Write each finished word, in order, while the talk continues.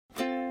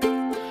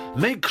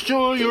Make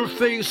sure your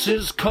face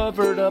is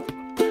covered up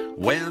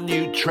when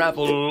you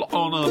travel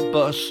on a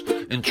bus,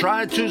 and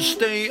try to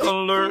stay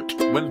alert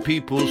when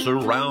people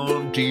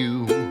surround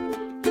you.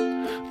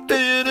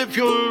 Then if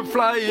you're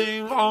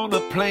flying on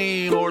a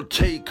plane or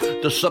take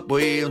the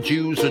subway and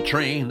use a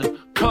train,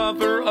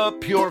 cover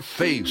up your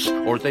face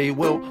or they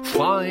will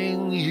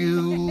fine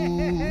you.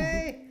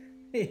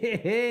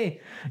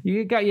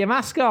 You got your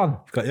mask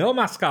on. Got your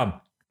mask on.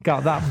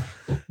 Got that.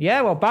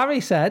 Yeah, well, Barry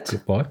said.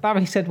 Good boy.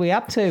 Barry said we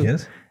had to.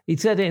 Yes. He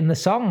said it in the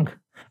song.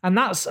 And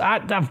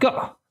I've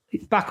got...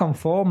 It's back on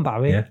form,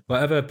 Barry. Yeah.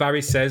 Whatever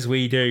Barry says,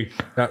 we do.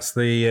 That's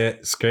the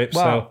script.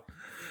 Well,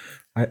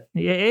 so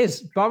it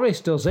is.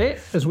 Boris does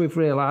it, as we've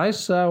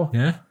realised. So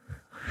yeah,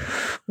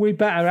 we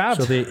better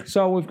add.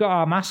 So we've got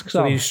our masks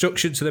on. The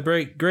instruction to the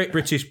Great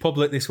British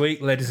public this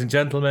week, ladies and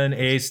gentlemen,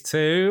 is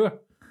to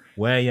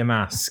wear your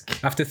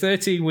mask. After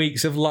 13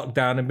 weeks of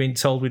lockdown and being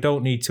told we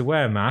don't need to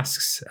wear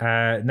masks,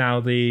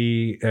 now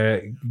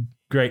the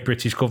Great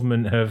British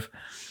government have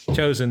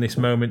chosen this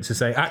moment to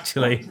say,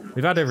 actually,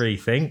 we've had a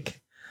rethink.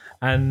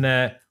 And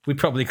we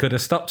probably could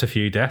have stopped a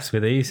few deaths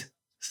with these.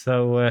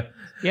 So,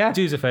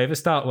 do us a favour,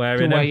 start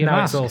wearing them. Now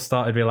mask. It's all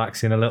started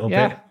relaxing a little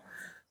bit.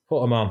 Put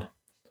them on.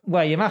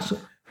 Wear your mask.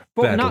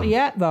 But not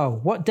yet,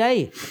 though. What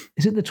date?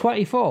 Is it the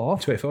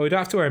 24th? 24th. We don't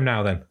have to wear them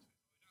now, then.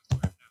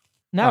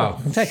 No,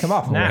 we can take them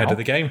off now. Ahead of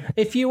the game.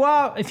 If you're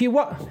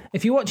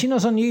watching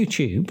us on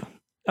YouTube,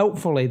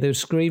 hopefully the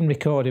screen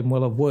recording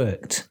will have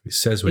worked. It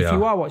says we are. If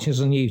you are watching us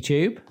on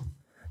YouTube,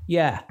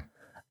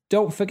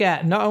 don't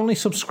forget, not only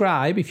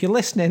subscribe, if you're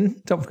listening,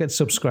 don't forget to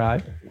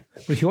subscribe.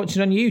 But if you're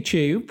watching on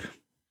YouTube,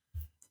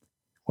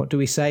 what do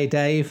we say,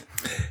 Dave?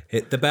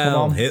 Hit the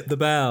bell, hit the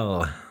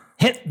bell.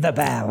 Hit the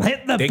bell,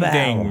 hit the ding, bell.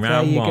 Ding,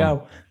 round there you one.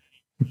 Go.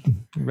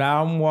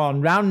 Round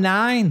 1. Round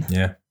 9.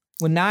 Yeah.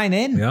 We're 9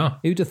 in. Yeah.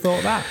 Who'd have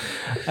thought that?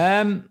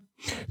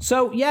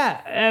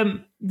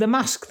 The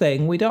mask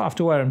thing, we don't have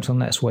to wear them till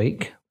next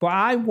week. But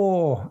I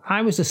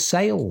was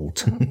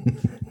assailed,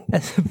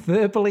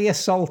 verbally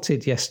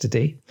assaulted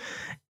yesterday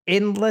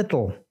in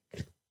Lidl.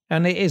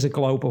 And it is a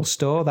global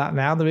store, that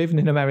now. They're even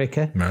in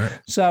America. Right.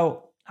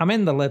 So I'm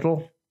in the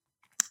Lidl.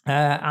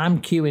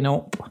 I'm queuing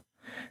up,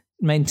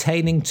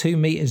 maintaining 2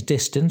 meters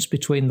distance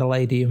between the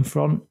lady in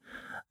front,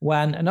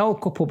 when an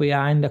old couple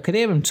behind, I could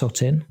hear them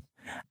tutting.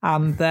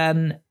 And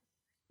then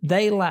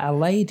they let a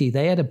lady,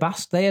 they had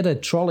a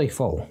trolley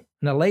full,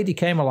 and a lady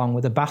came along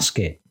with a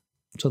basket.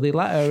 So they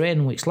let her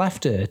in, which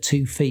left her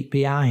 2 feet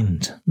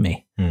behind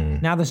me.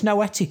 Now, there's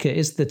no etiquette,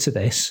 is there, to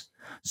this?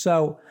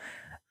 So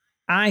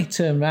I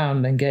turned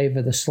round and gave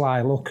her the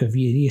sly look of,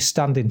 you're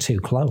standing too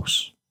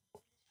close,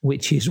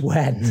 which is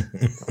when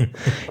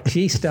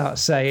she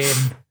starts saying,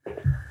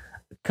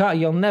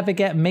 you'll never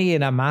get me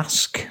in a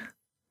mask.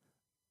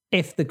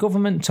 If the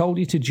government told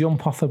you to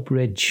jump off a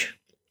bridge,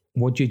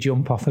 would you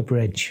jump off a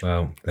bridge?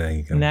 Well, there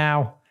you go.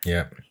 Now,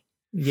 yeah.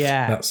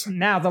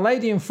 Now, the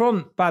lady in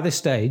front by this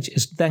stage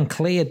has then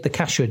cleared the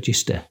cash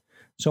register.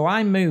 So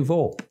I move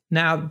up.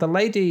 Now, the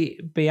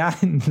lady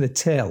behind the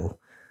till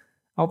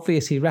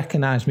obviously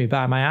recognised me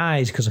by my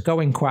eyes because I go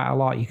in quite a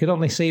lot. You could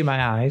only see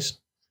my eyes,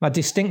 my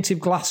distinctive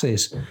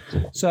glasses.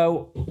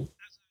 So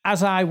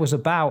as I was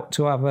about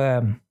to have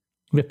a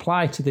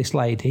reply to this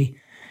lady,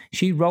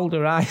 she rolled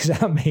her eyes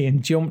at me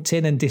and jumped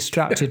in and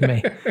distracted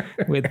me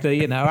with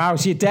the,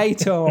 how's your day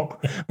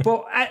talk?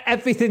 But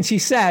everything she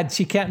said,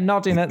 she kept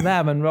nodding at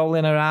them and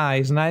rolling her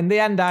eyes. And in the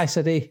end, I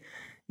said,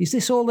 is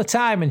this all the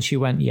time? And she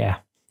went, yeah.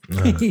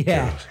 Oh,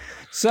 yeah. God.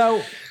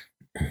 So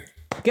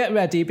get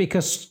ready,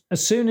 because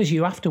as soon as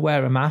you have to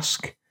wear a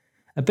mask,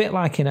 a bit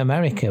like in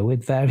America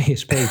with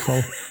various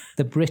people,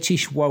 the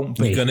British won't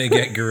be. You're going to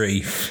get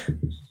grief.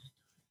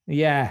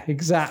 Yeah,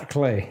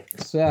 exactly.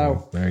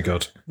 So very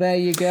good. There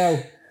you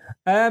go.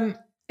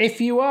 If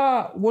you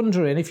are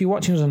wondering, if you're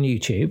watching us on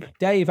YouTube,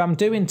 Dave, I'm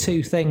doing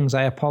 2 things.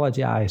 I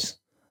apologise.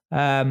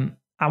 I'm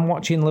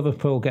watching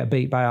Liverpool get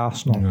beat by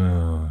Arsenal.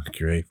 Oh,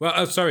 great.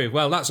 Well, sorry.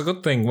 Well, that's a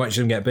good thing,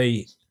 watching them get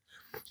beat.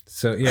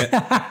 So,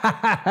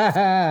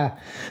 yeah.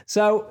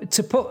 So,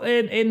 to put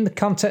in the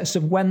context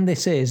of when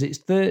this is,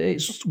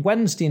 it's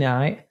Wednesday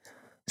night,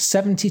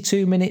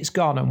 72 minutes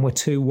gone, and we're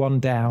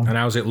 2-1 down. And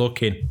how's it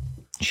looking?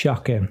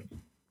 Shocking.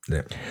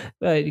 Yeah.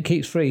 It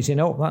keeps freezing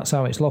up. That's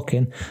how it's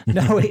looking.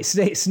 No,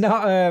 it's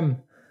not.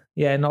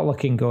 Not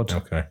looking good.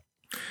 Okay.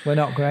 We're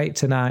not great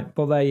tonight,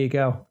 but there you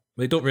go.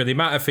 It don't really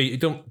matter for you.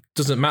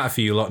 Doesn't matter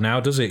for you lot now,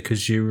 does it?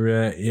 Because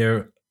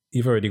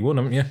you've already won,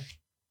 haven't you?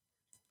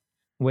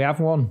 We have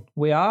won.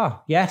 We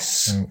are.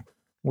 Yes,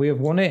 we have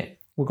won it.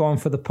 We're going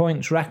for the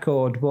points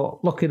record,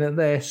 but looking at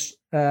this,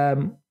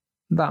 that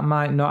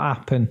might not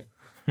happen.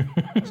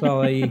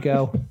 So there you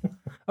go.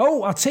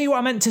 Oh, I'll tell you what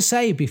I meant to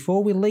say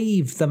before we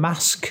leave the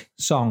mask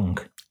song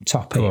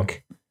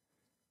topic.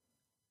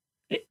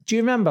 Do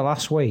you remember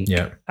last week?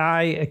 Yeah.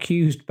 I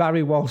accused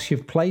Barry Walsh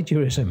of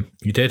plagiarism.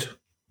 You did?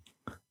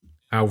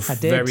 How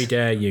very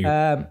dare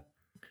you?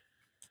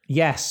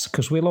 Yes,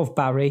 because we love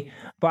Barry.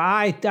 But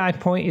I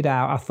pointed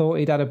out, I thought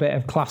he'd had a bit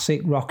of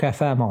classic Rock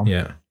FM on.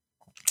 Yeah.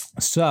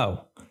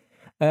 So,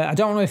 I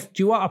don't know if...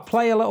 Do you want to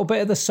play a little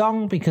bit of the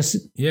song?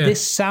 Because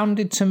this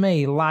sounded to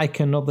me like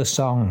another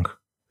song. I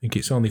think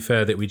it's only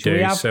fair that we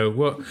do. So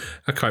what?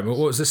 I can't remember.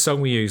 What was the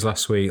song we used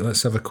last week?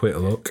 Let's have a quick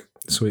look.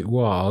 So it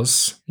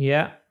was...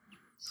 Yeah.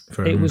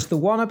 It was the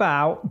one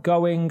about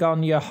going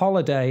on your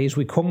holidays.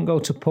 We couldn't go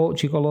to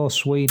Portugal or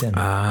Sweden.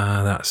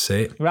 Ah, that's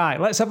it. Right,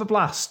 let's have a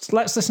blast.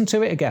 Let's listen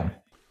to it again.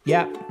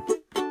 Yep.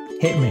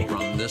 Hit me.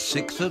 From the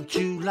 6th of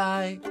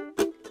July,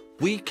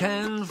 we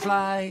can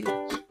fly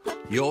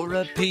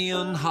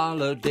European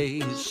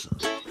holidays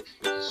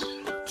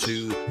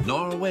to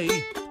Norway,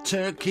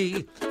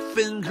 Turkey,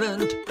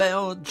 Finland,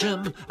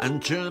 Belgium,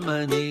 and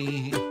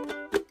Germany.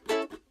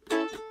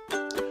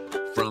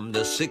 From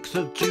the 6th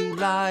of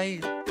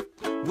July,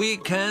 we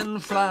can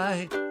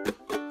fly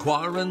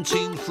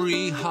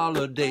quarantine-free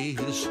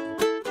holidays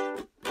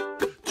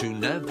to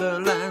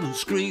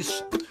Netherlands,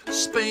 Greece,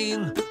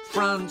 Spain,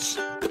 France,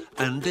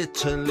 and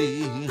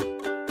Italy,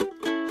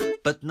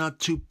 but not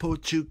to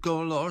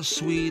Portugal or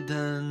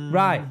Sweden.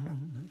 Right.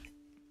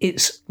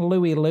 It's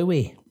Louie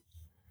Louie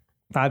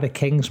by the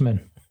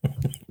Kingsmen.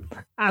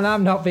 And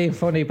I'm not being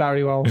funny,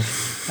 Barry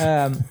Walsh.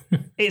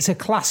 It's a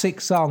classic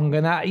song,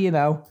 and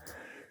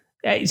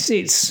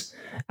it's.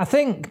 I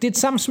think, did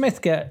Sam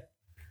Smith get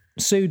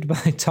sued by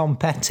Tom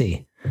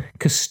Petty?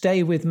 Because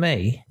Stay With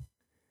Me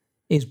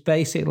is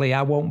basically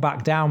I Won't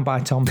Back Down by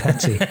Tom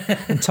Petty.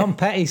 And Tom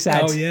Petty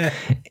said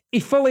he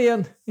fully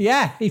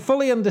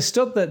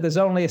understood that there's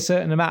only a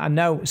certain amount of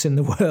notes in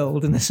the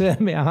world and a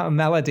certain amount of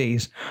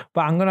melodies,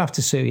 but I'm going to have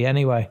to sue you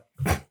anyway.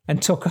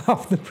 And took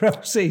off the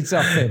proceeds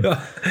off him.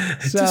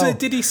 So,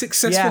 did he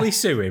successfully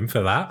sue him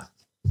for that?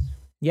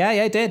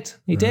 Yeah, he did.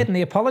 He did, and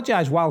he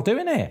apologised while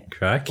doing it.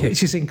 Crikey.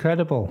 Which is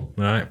incredible.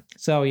 Right.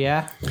 So,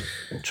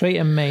 treat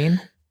him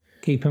mean,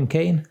 keep him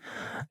keen.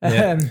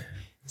 Yeah.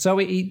 So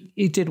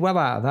he did well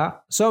out of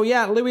that. So,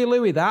 Louie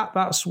Louie,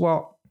 that's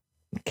what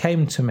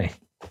came to me.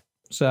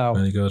 So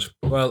very good.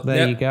 Well,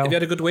 there you go. Have you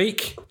had a good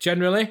week,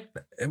 generally?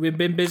 Have you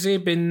been busy?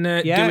 Been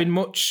doing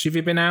much? Have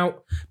you been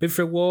out? Been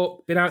for a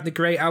walk? Been out in the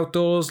great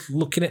outdoors,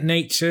 looking at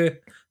nature?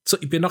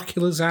 Took your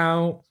binoculars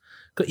out?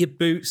 Got your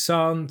boots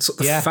on, took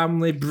the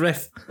family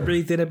breath,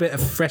 breathed in a bit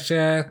of fresh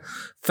air,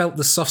 felt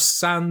the soft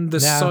sand,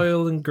 the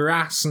soil and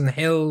grass and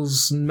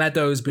hills and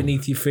meadows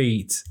beneath your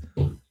feet.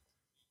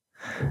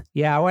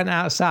 Yeah, I went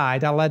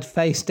outside, I laid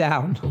face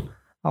down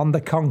on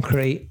the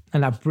concrete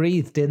and I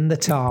breathed in the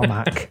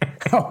tarmac.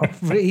 I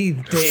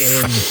breathed it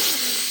in.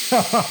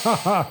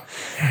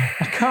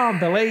 I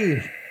can't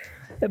believe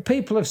that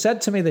people have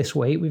said to me this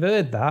week, we've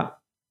heard that,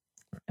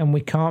 and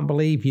we can't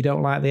believe you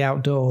don't like the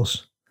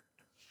outdoors.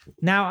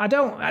 Now, I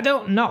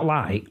don't not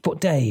like, but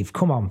Dave,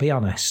 come on, be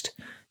honest.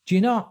 Do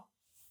you not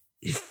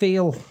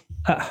feel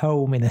at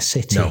home in a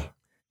city? No.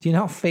 Do you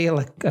not feel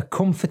a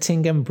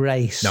comforting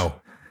embrace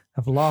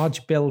of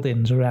large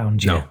buildings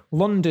around you? No.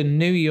 London,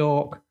 New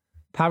York,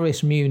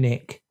 Paris,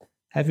 Munich,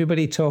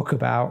 everybody talk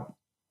about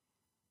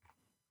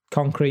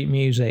concrete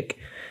music.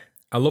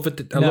 I love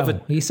it. I love a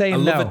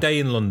day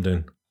in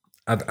London.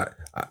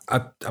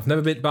 I've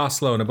never been to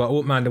Barcelona, but I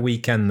wouldn't mind a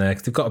weekend there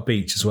because they've got a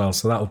beach as well,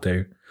 so that'll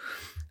do.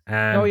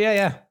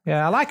 Yeah.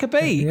 I like a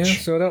beach. Yeah,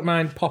 so I don't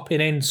mind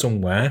popping in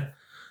somewhere,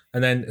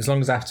 and then as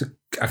long as I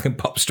can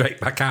pop straight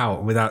back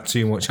out without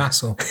too much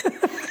hassle.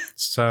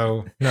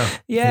 So no,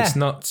 it's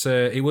not.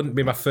 It wouldn't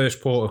be my first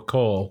port of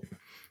call.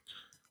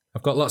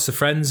 I've got lots of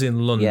friends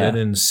in London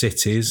and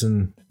cities,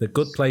 and they're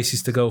good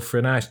places to go for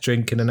a nice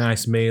drink and a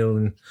nice meal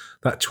and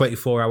that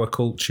 24-hour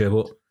culture.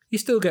 But you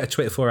still get a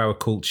 24-hour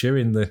culture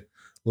in the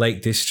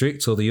Lake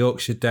District or the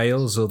Yorkshire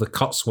Dales or the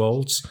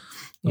Cotswolds.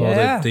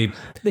 Yeah,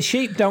 the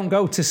sheep don't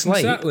go to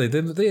sleep. Exactly.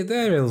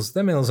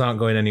 Their mills aren't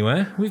going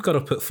anywhere. We've got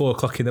up at 4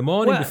 o'clock in the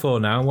morning before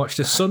now and watched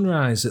the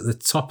sunrise at the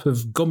top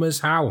of Gummers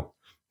How.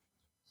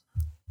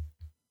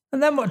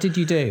 And then what did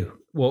you do?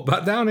 Walked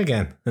back down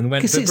again and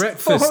went for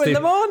breakfast. 4 in the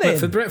morning. Went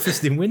for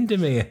breakfast in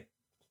Windermere.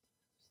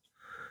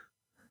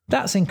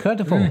 That's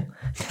incredible.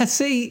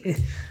 See,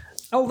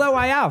 although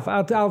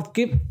I'll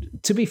give,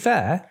 to be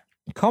fair,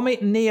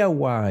 Comet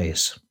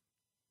Neowise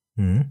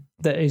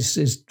that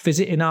is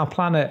visiting our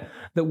planet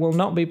that will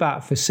not be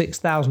back for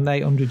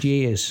 6,800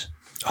 years.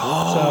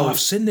 Oh, so, I've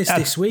seen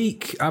this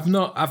week.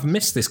 I've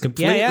missed this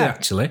completely,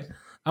 actually.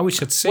 I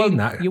wish I'd seen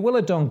that. You will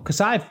have done,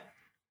 because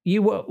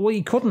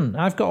you couldn't.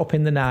 I've got up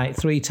in the night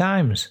 3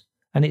 times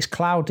and it's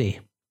cloudy.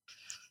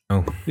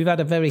 Oh. We've had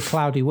a very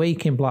cloudy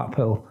week in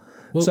Blackpool.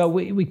 Well, so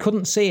we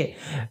couldn't see it.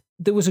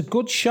 There was a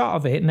good shot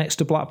of it next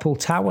to Blackpool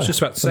Tower. I was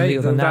just about to say,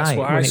 that's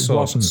what I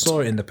saw. Saw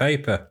it in the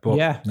paper. But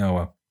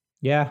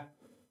Yeah.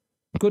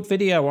 Good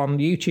video on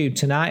YouTube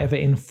tonight of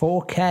it in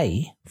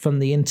 4K from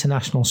the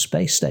International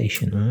Space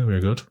Station. Oh, very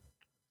good.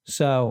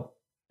 So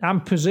I'm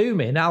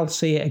presuming I'll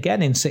see it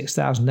again in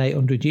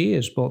 6,800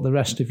 years, but the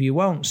rest of you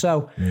won't.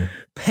 So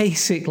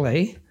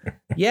basically,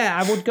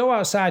 I would go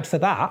outside for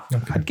that.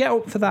 Okay. I'd get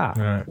up for that.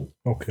 Right.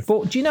 Okay.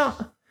 But do you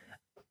not...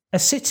 A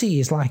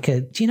city is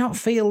do you not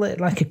feel it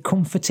like a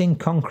comforting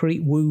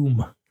concrete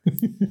womb?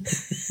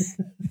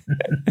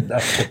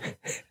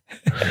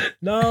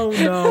 No.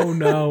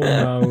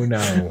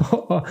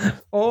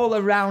 All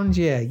around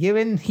you. You're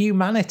in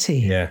humanity.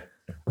 Yeah.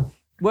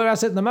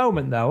 Whereas at the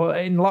moment, though,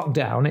 in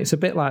lockdown, it's a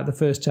bit like the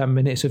first 10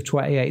 minutes of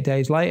 28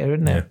 days later,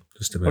 isn't it? Yeah,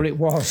 just a bit. Or it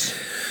was.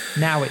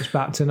 Now it's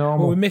back to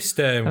normal. Well, we missed...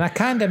 and I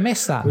kind of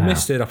miss that we now.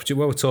 missed an opportunity.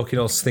 Well, we're talking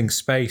all things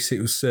space.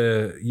 It was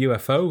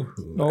UFO.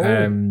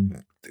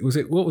 Oh. Was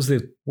it? What was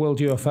the... World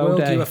UFO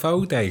World Day.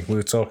 UFO Day we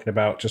were talking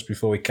about just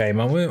before we came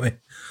on, weren't we?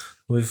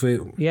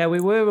 Yeah, we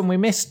were, and we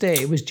missed it.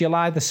 It was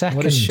July the 2nd.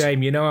 What a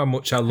shame. You know how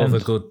much I love a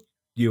good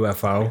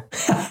UFO.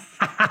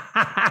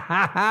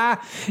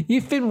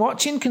 You've been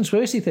watching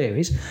Conspiracy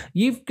Theories.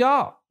 We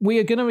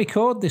are going to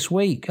record this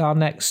week our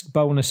next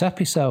bonus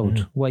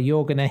episode where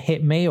you're going to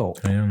hit me up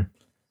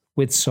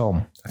with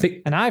some. I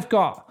think... And I've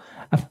got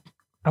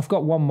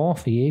one more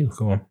for you.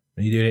 Go on.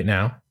 Are you doing it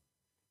now?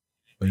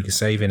 Or you can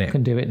save in it? I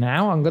can do it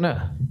now. I'm going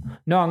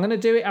to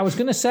do it. I was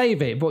going to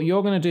save it, but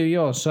you're going to do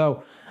yours.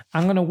 So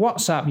I'm going to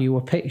WhatsApp you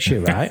a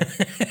picture, right?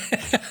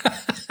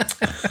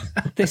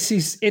 This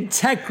is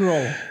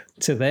integral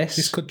to this.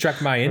 This could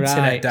drag my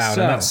internet down,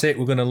 and that's it.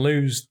 We're going to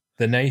lose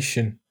the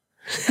nation.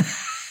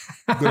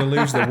 We're going to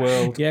lose the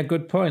world. Yeah,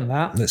 good point,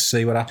 that. Let's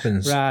see what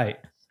happens. Right.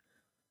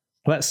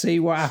 Let's see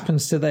what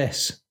happens to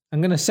this.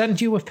 I'm going to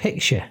send you a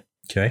picture.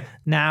 Okay.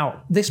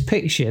 Now, this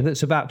picture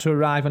that's about to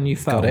arrive on your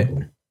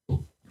phone.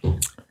 Got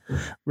it.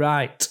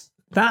 Right.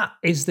 That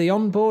is the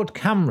onboard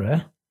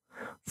camera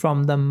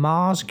from the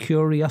Mars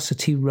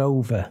Curiosity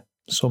rover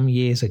some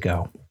years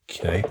ago.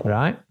 Okay.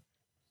 Right?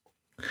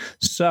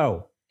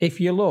 So, if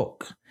you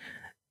look,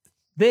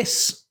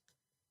 this,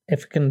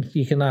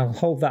 you can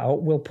hold that up.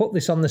 We'll put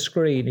this on the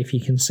screen if you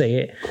can see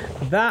it.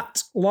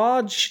 That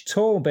large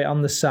tall bit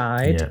on the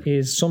side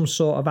is some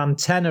sort of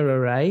antenna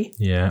array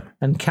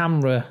and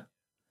camera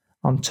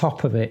on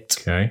top of it.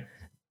 Okay.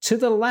 To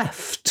the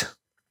left,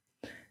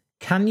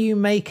 can you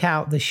make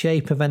out the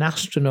shape of an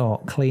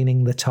astronaut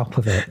cleaning the top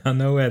of it? I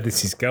know where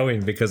this is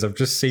going because I've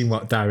just seen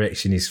what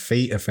direction his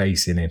feet are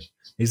facing in.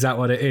 Is that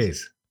what it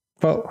is?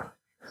 Well,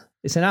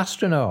 it's an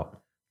astronaut.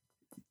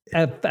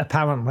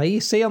 Apparently,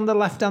 you see on the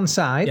left-hand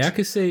side. Yeah, I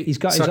can see. He's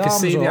got so his I can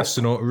arms see the up.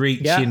 astronaut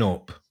reaching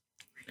up.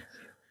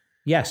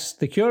 Yes,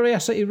 the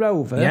Curiosity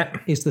rover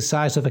is the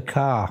size of a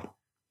car.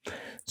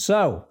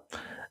 So,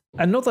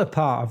 another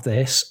part of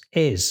this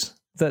is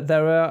that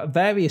there are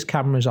various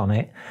cameras on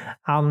it,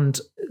 and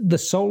the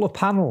solar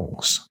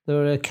panels.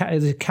 There's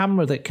a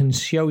camera that can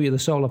show you the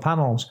solar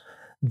panels.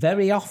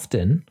 Very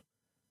often,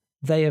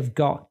 they have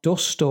got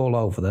dust all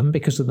over them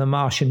because of the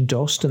Martian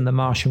dust and the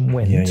Martian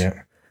wind.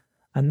 Yeah.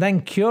 And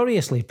then,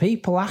 curiously,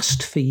 people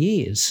asked for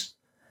years,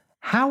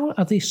 how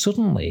are they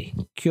suddenly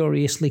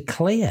curiously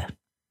clear?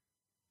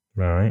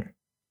 Right.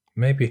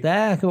 Maybe.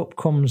 There up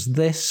comes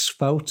this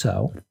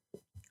photo.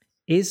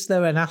 Is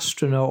there an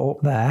astronaut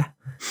up there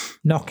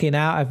knocking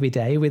out every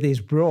day with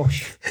his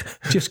brush?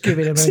 Just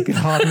giving him a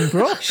garden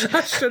brush.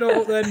 Astronaut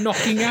up there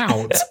knocking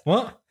out?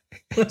 What?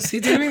 What's he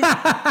doing?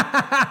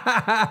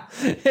 A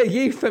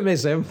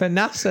euphemism for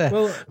NASA.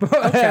 Well,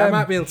 okay, I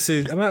might be able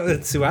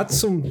to add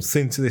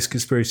something to this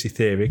conspiracy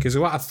theory, because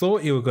what I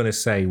thought you were going to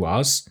say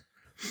was,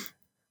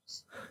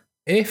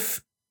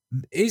 is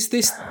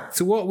this,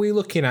 so what we're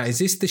looking at, is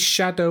this the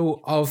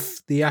shadow of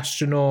the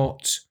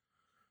astronaut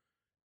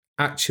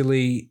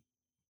actually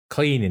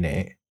cleaning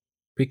it?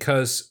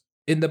 Because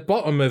in the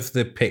bottom of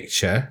the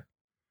picture,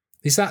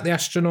 is that the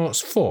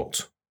astronaut's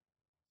foot?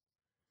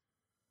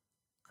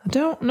 I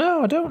don't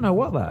know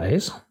what that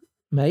is.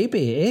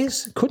 Maybe it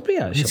is. Could be,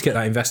 actually. Let's get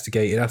that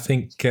investigated. I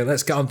think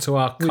let's get onto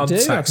our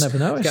contacts. I've never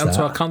noticed Get onto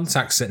that. our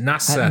contacts at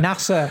NASA. At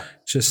NASA.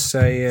 Just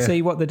say...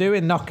 See what they're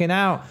doing, knocking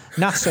out.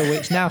 NASA,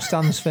 which now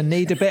stands for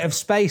Need a Bit of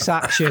Space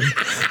Action.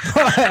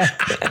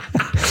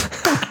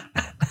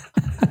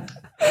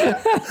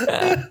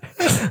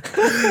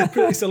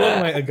 It's a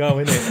long way to go,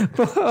 isn't it?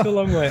 It's a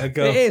long way to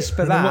go. It is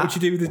for that. What would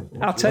you do with it?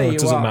 I'll tell you It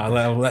doesn't what.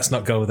 matter. Let's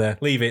not go there.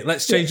 Leave it.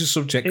 Let's change the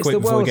subject It's quick the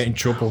before we world's- get in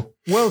trouble.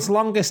 World's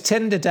longest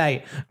Tinder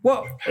date.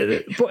 What?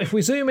 But if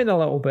we zoom in a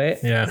little bit,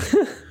 Yeah.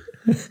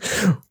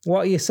 what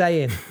are you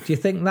saying? Do you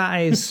think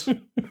that is?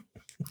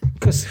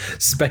 Because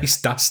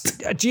Space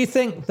dust. do you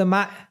think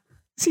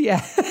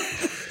Yeah.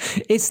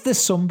 Is there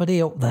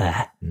somebody up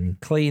there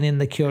cleaning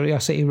the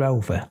Curiosity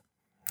rover?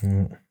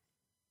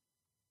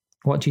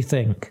 What do you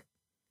think?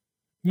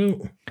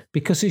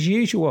 Because as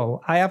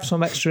usual, I have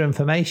some extra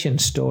information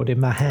stored in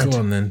my head. Go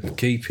on then.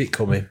 Keep it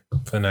coming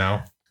for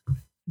now.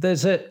 There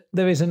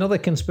is another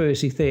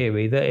conspiracy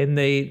theory that in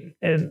the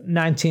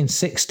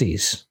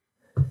 1960s,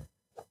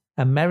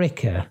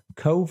 America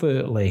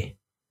covertly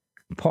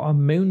put a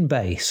moon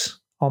base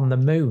on the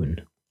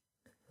moon,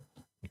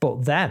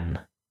 but then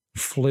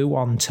flew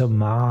onto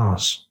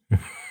Mars.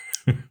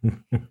 Do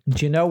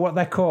you know what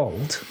they're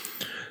called?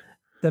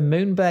 The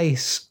moon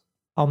base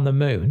on the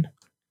moon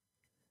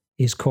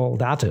is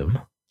called Adam,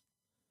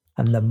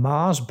 and the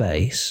Mars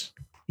base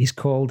is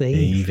called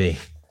Eve. Evie.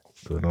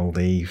 Good old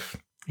Eve.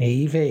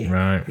 Evie.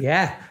 Right.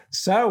 Yeah.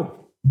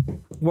 So,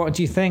 what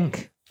do you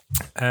think?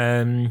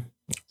 I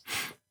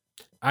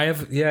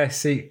have,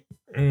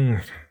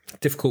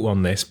 difficult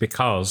one this,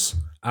 because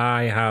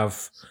I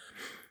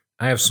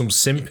have some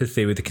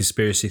sympathy with the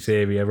conspiracy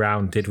theory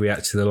around did we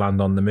actually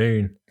land on the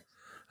moon.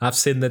 I've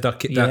seen the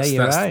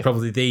that's right.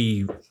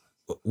 probably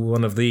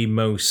one of the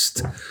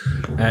most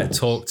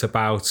talked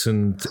about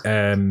and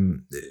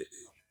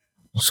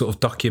sort of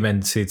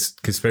documented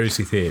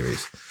conspiracy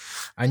theories.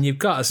 And you've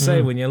got to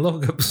say, when you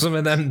look at some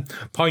of them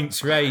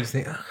points raised,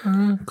 you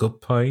think,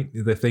 good point.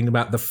 The thing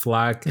about the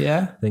flag,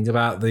 thing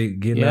about the,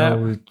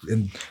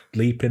 and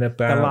leaping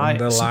about, and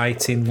the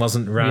lighting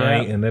wasn't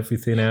right, and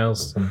everything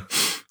else. And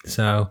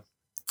so,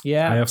 I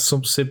have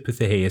some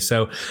sympathy here.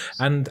 So,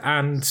 and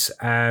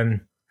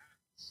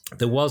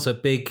there was a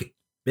big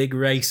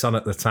race on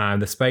at the time.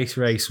 The space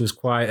race was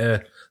quite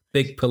a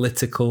big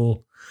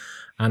political.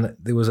 And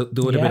there would have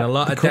been a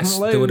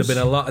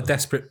lot of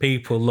desperate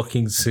people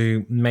looking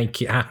to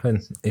make it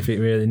happen if it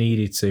really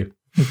needed to.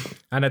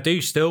 And I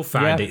do still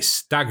find it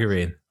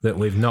staggering that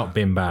we've not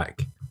been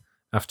back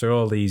after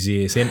all these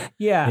years.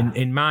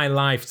 In my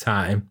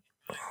lifetime,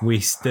 we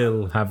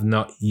still have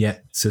not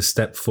yet to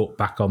step foot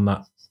back on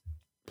that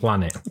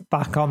planet.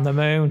 Back on the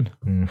moon.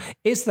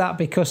 Is that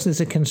because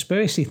there's a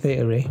conspiracy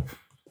theory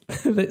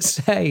that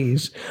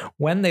says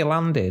when they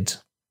landed,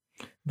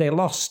 they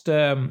lost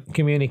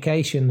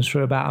communications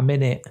for about a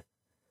minute.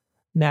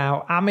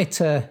 Now,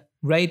 amateur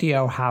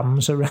radio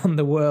hams around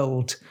the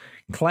world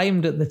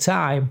claimed at the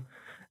time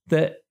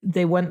that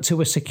they went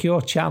to a secure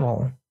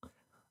channel,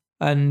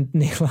 and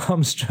Neil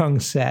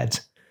Armstrong said,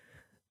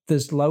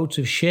 there's loads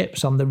of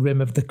ships on the rim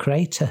of the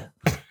crater.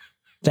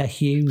 They're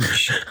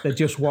huge. They're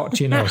just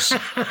watching us.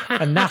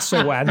 And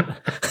NASA went,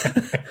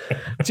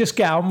 just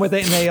get on with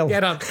it, Neil.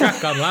 Get on,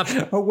 crack on,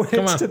 lad.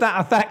 Words to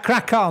that effect,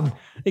 crack on.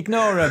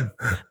 Ignore them.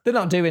 They're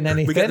not doing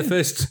anything. We get the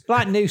first...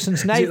 like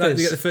nuisance neighbours. Like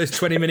they get the first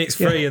 20 minutes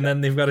free and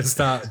then they've got to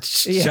start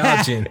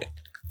charging.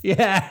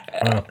 Yeah.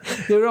 Oh.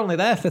 They were only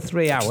there for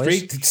 3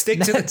 hours.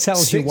 Stick to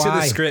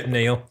the script,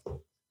 Neil.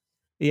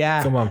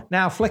 Yeah. Come on.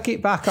 Now flick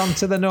it back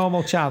onto the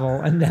normal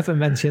channel and never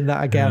mention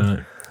that again.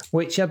 Right.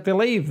 Which I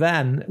believe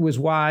then was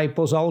why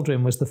Buzz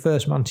Aldrin was the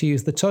first man to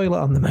use the toilet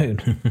on the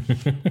moon.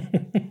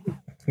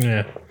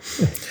 Yeah.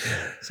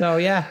 So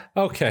yeah.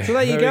 Okay. So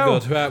there you go.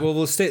 Good. Right.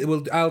 Well,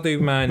 I'll do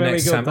mine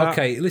next time. That.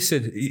 Okay.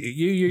 Listen,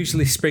 you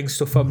usually spring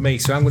stuff on me,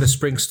 so I'm going to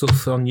spring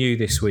stuff on you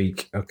this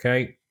week.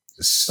 Okay.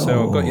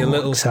 So I've got your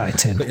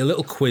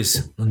little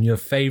quiz on your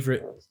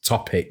favourite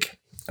topic.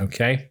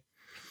 Okay.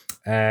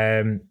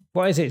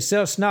 What is it?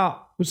 So it's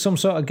not some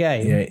sort of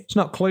game. Yeah. It's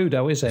not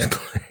Cluedo, is it?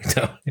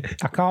 Cluedo.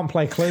 I can't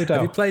play Cluedo.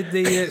 Have you played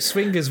the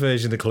swingers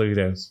version of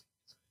Cluedo?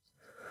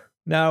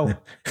 No.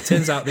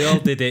 Turns out they all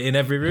did it in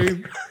every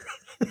room.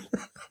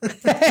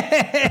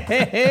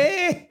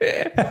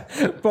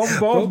 Bum.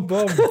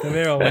 And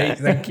they're all late,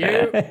 thank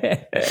you.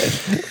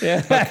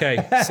 Yeah. Okay,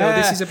 so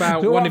this is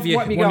about one of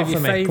your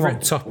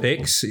favourite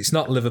topics. It's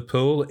not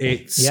Liverpool.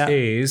 It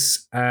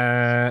is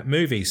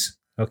movies.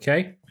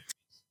 Okay.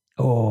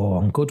 Oh,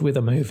 I'm good with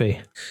a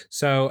movie.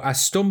 So I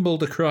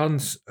stumbled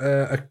across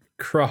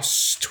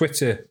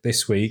Twitter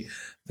this week.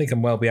 I think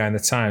I'm well behind the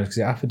times because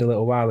it happened a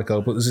little while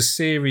ago. But there's a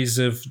series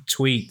of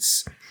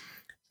tweets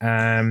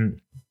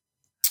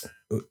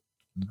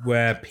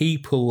where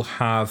people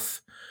have,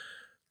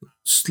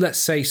 let's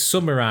say,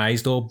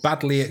 summarised or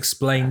badly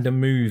explained a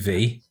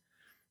movie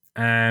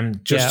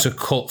just to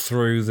cut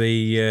through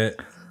the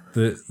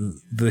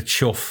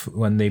chuff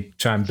when they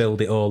try and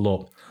build it all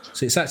up.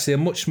 So it's actually a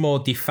much more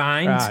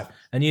defined. Right.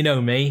 And you know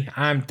me,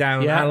 I'm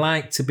down. Yeah. I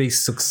like to be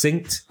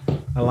succinct.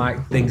 I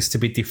like things to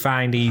be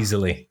defined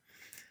easily.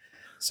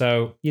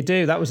 So you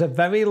do. That was a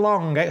very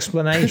long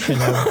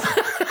explanation of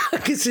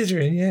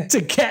considering,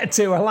 to get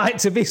to. I like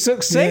to be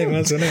succinct. Yeah,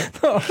 wasn't it?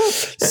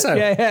 So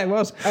yeah, it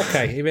was.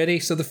 Okay, you ready?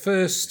 So the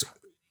first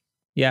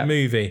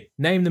movie.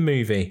 Name the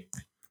movie.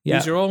 Yeah.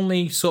 These are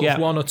only sort of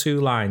 1 or 2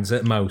 lines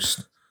at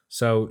most.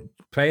 So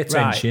pay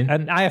attention. Right.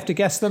 And I have to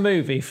guess the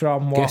movie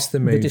from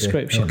the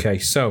description. Okay,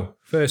 so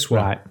first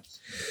one. Right.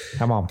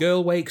 Come on.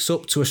 Girl wakes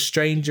up to a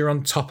stranger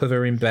on top of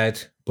her in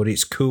bed, but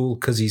it's cool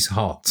because he's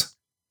hot.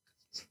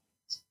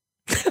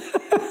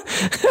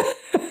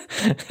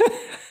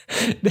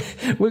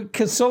 We'll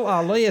consult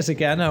our lawyers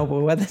again over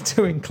whether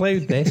to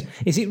include this.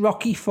 Is it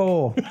Rocky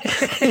IV?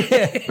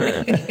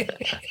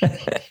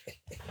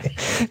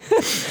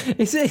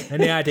 Is it?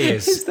 Any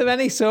ideas? Is there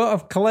any sort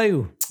of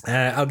clue?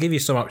 I'll give you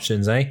some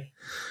options,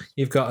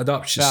 You've got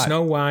adoption: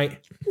 Snow White,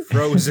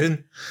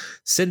 Frozen,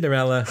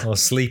 Cinderella, or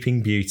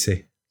Sleeping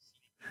Beauty.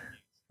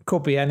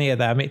 Could be any of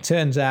them. It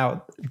turns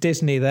out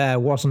Disney there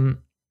wasn't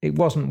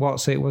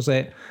what's it, was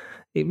it?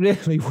 It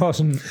really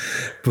wasn't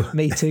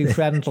Me Too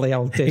friendly,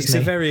 old Disney. It's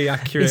a very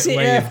accurate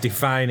way of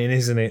defining,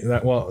 isn't it?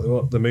 That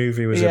what the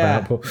movie was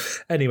about. But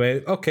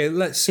anyway, okay,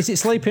 let's. Is it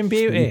Sleeping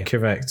Beauty?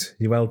 Correct.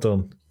 You're well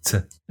done.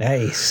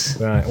 Ace.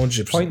 Right,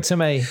 100%. Point to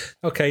me.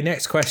 Okay,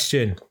 next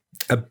question.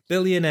 A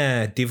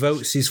billionaire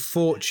devotes his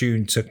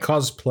fortune to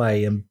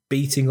cosplay and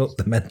beating up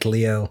the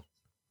mentally ill.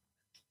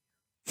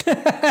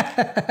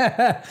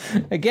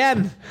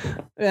 Again,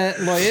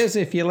 lawyers,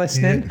 if you're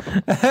listening,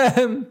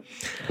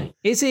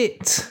 is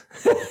it?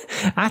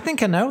 I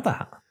think I know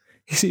that.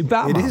 Is it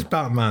Batman? It is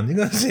Batman. You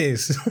know what it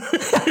is?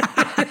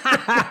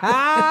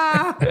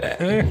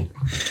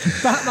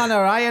 Batman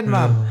or Iron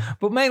Man,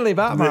 but mainly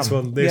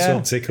Batman. This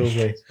one tickles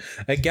me.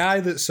 A guy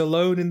that's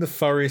alone in the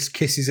forest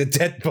kisses a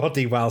dead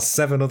body while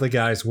 7 other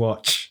guys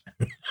watch.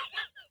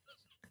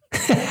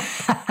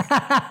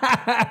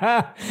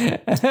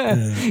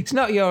 It's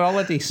not your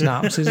holiday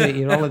snaps, is it?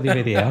 Your holiday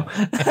video.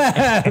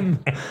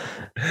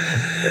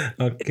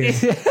 Okay.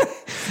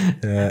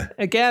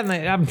 Again,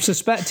 I'm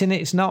suspecting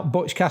it's not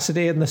Butch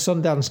Cassidy and the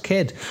Sundance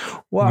Kid.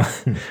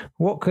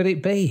 What could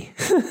it be?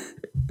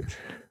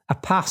 A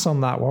pass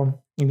on that one.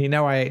 And you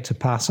know I hate to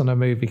pass on a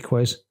movie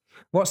quiz.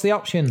 What's the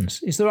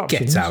options? Is there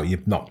options? Get out, you're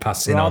not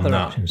passing on that.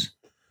 Options?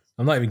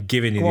 I'm not even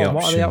giving you the options.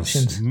 What are the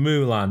options?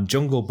 Mulan,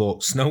 Jungle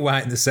Book, Snow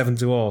White and the Seven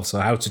Dwarfs,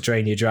 or How to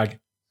Train Your Dragon.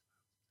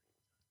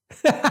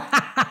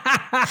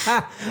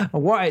 I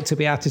want it to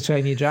be How to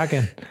Train Your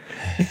Dragon.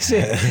 Is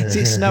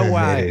it Snow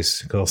White? It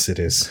is. Of course it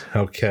is.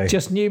 Okay.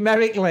 Just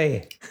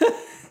numerically.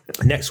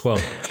 Next one.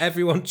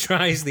 Everyone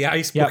tries the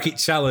ice bucket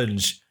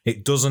challenge.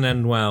 It doesn't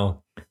end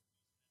well.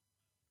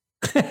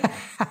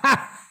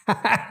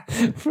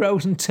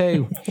 Frozen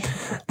 2.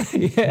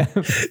 Yeah.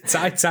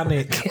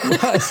 Titanic.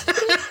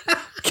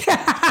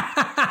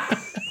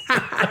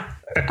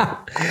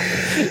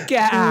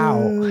 Get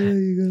out. Oh, there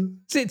you go.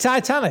 Is it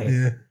Titanic?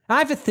 Yeah. I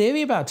have a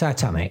theory about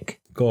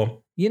Titanic. Go on.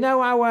 You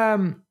know how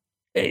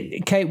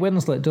Kate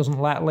Winslet doesn't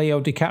let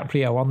Leo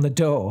DiCaprio on the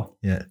door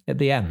at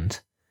the end?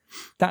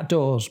 That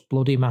door's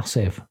bloody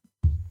massive.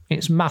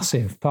 It's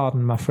massive,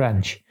 pardon my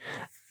French.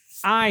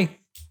 I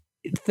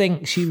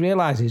think she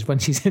realises when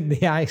she's in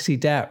the icy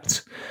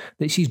depths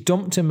that she's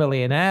dumped a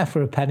millionaire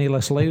for a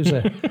penniless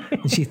loser.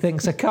 And she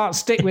thinks, I can't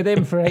stick with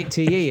him for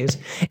 80 years.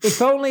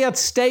 If only I'd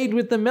stayed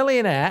with the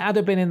millionaire, I'd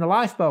have been in the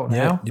lifeboat now.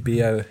 Yeah, you'd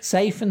be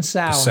safe and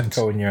sound.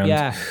 Prosecco in your hand.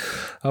 Yeah.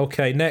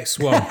 Okay, next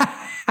one.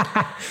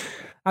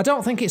 I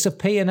don't think it's a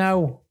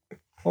P&O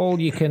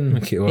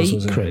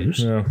all-you-can-eat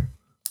cruise. No.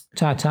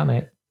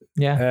 Titanic.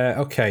 Yeah.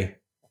 Okay.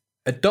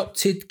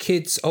 Adopted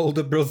kid's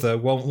older brother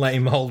won't let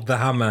him hold the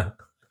hammer.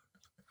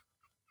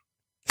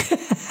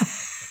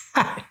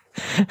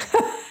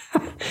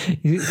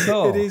 Is it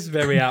so? It is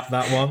very apt,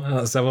 that one.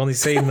 I've only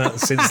seen that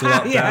since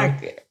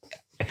lockdown.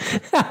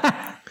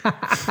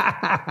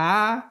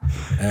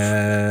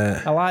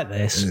 I like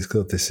this. It's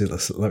good.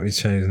 Let me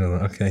change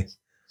another. Okay.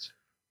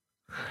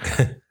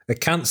 A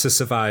cancer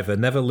survivor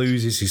never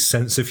loses his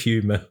sense of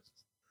humour.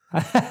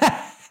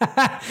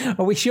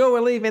 Are we sure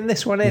we're leaving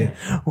this one in?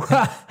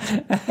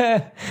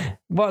 Yeah.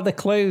 What are the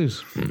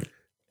clues?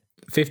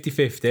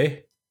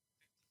 50-50.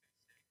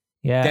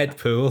 Yeah.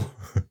 Deadpool,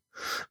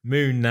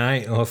 Moon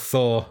Knight, or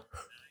Thor.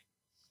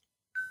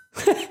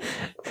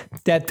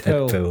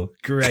 Deadpool.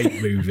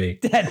 Great movie.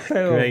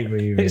 Deadpool. Great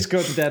movie. It's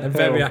good, Deadpool. And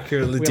very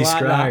accurately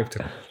described.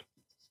 Like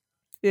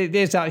it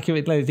is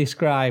accurately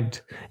described.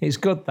 It's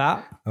good,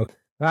 that. Okay.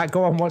 Right,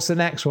 go on. What's the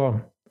next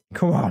one?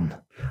 Come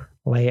on.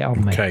 Lay it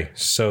on me. Okay,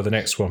 so the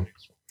next one.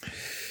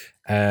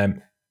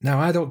 Now,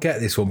 I don't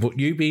get this one, but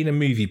you being a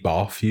movie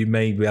buff, you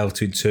may be able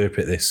to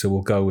interpret this, so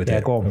we'll go with it.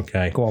 Yeah, go on.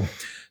 Okay. Go on.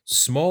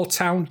 Small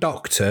town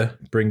doctor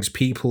brings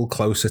people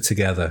closer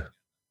together.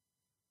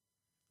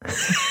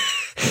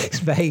 It's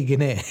vague,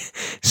 isn't it?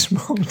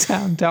 Small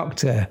town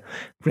doctor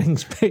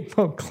brings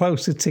people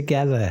closer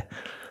together.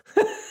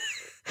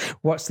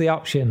 What's the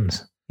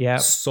options? Yeah.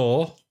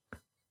 Saw,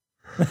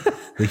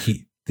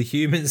 the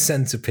Human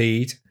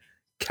Centipede,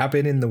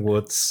 Cabin in the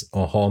Woods,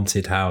 or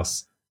Haunted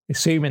House.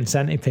 It's Human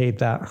Centipede,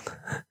 that.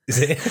 Is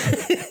it?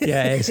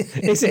 Yeah, it is.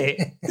 Is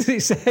it? Does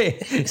it say?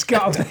 It's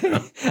got to be.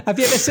 Have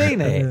you ever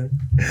seen it?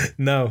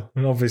 No,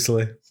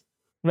 obviously.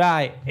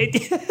 Right.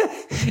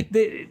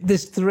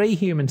 There's 3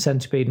 Human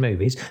Centipede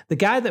movies. The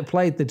guy that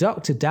played the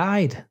Doctor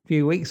died a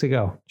few weeks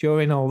ago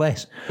during all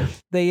this.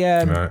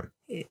 Right.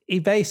 He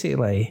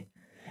basically,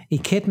 he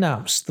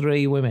kidnaps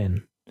 3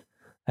 women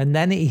and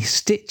then he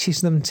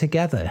stitches them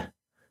together,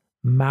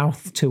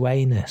 mouth to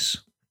anus.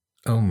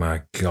 Oh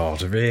my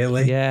God,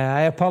 really? Yeah,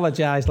 I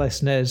apologise,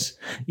 listeners.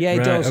 Yeah, he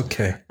does.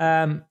 Okay.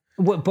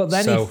 But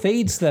then he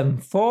feeds them,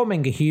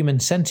 forming a human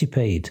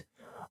centipede.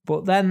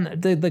 But then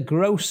the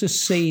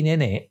grossest scene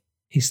in it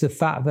is the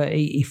fact that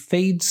he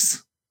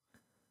feeds...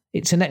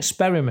 It's an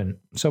experiment.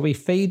 So he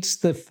feeds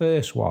the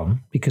first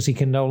one because he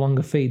can no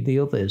longer feed the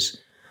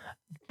others.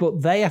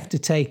 But they have to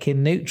take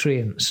in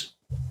nutrients.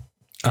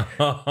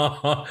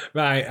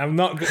 Right,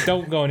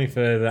 don't go any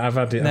further. I've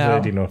heard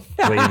enough.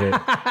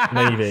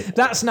 Leave it.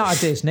 That's not a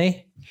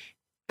Disney.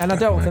 And I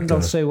don't think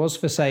they'll sue us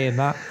for saying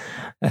that.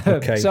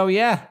 Okay. So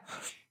yeah,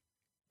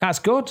 that's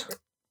good.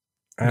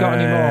 Got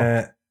any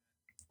more?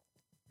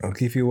 I'll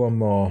give you one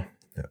more.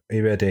 Are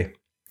you ready?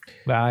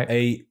 Right.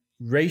 A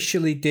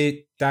racially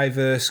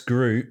diverse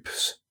group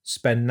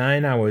spend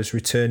 9 hours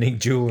returning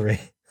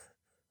jewellery.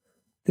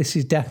 This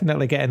is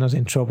definitely getting us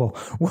in trouble.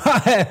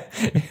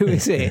 Who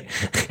is it?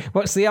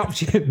 What's the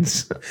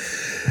options?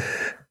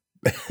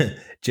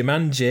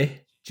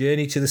 Jumanji,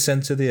 Journey to the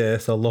Centre of the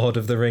Earth, or Lord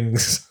of the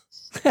Rings?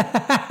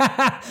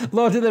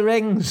 Lord of the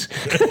Rings.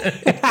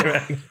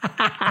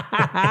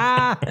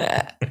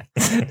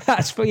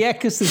 That's for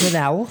because there's an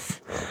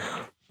elf.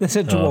 There's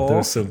a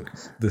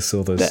dwarf. There's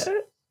others.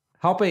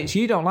 Hobbits.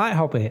 You don't like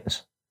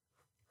hobbits.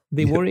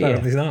 They worry you.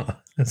 Apparently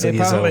not.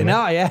 Apparently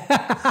not,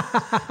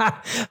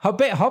 yeah. A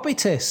bit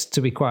hobbitist,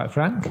 to be quite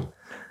frank.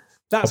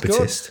 That's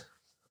Hobbitist.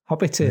 Good.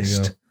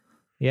 Hobbitist.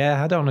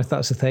 Yeah, I don't know if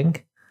that's a thing.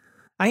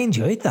 I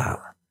enjoyed that.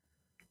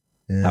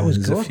 Yeah, that was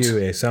there's good. A few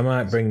here, so I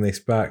might bring this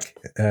back.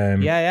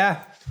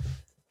 Yeah.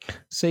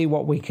 See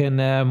what we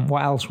can.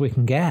 What else we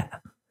can get?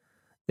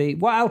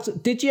 What else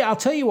did you? I'll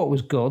tell you what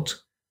was good.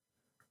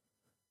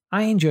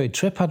 I enjoyed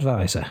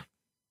TripAdvisor.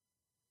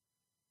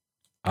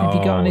 Have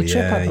you got any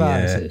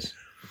TripAdvisors? Yeah.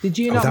 Did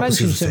you not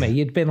mention to me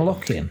you'd been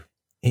looking?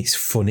 It's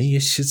funny you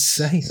should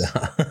say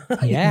that.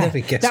 Yeah. You never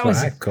guess what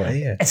I've got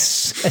here. A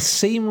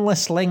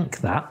seamless link,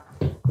 that.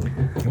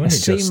 A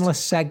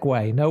seamless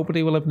segue.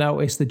 Nobody will have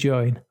noticed the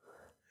join.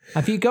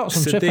 Have you got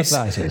some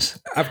TripAdvisors?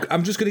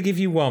 I'm just going to give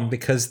you one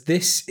because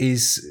this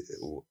is,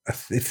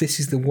 if this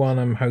is the one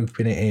I'm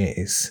hoping it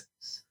is.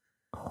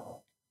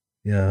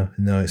 Yeah,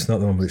 no, it's not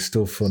the one, but it's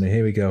still funny.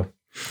 Here we go.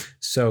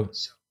 So,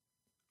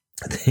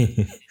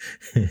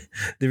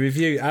 the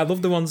review, I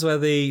love the ones where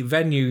the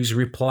venues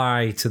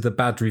reply to the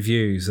bad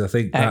reviews. I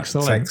think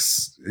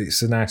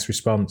it's a nice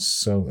response,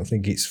 so I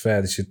think it's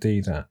fair they should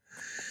do that.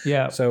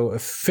 Yeah. So a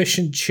fish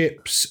and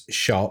chip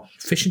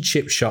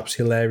shop's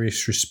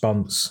hilarious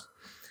response.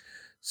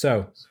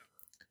 So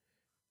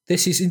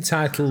this is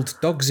entitled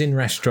Dogs in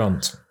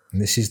Restaurant,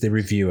 and this is the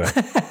reviewer.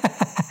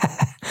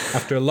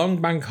 After a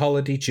long bank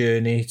holiday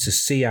journey to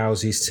sea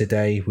houses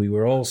today, we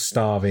were all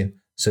starving,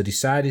 so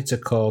decided to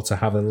call to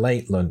have a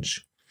late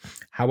lunch.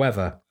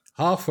 However,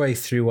 halfway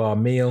through our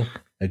meal,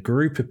 a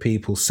group of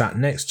people sat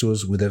next to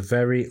us with a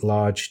very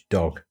large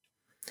dog.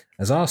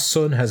 As our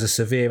son has a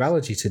severe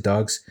allergy to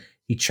dogs,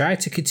 he tried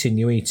to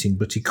continue eating,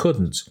 but he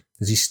couldn't,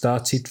 as he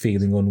started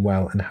feeling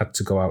unwell and had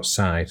to go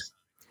outside.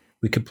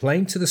 We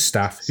complained to the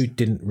staff, who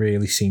didn't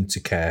really seem to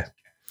care.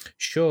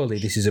 Surely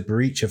this is a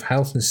breach of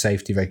health and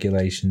safety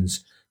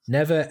regulations.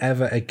 Never,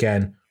 ever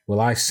again will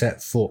I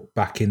set foot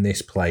back in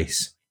this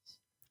place.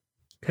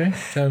 Okay,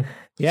 so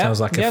sounds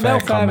like a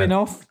fair comment. Fair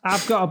enough.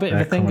 I've got a bit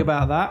of a thing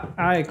about that.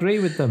 I agree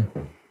with them.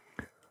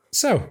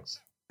 So,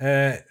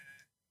 the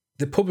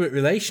public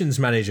relations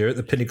manager at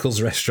the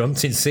Pinnacles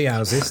restaurant in Sea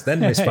Houses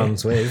then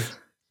responds with,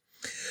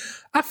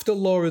 after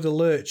Laura the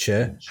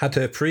Lurcher had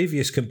her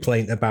previous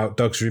complaint about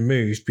dogs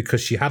removed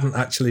because she hadn't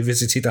actually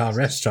visited our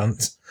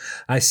restaurant,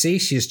 I see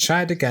she has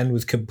tried again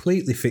with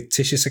completely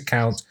fictitious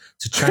account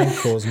to try and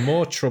cause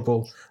more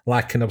trouble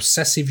like an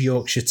obsessive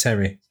Yorkshire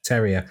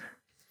Terrier.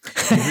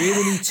 You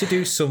really need to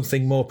do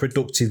something more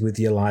productive with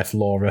your life,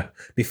 Laura,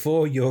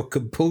 before your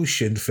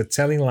compulsion for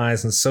telling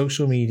lies on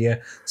social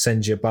media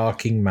sends you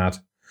barking mad.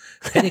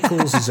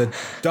 Pinnacles is a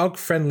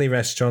dog-friendly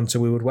restaurant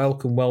and we would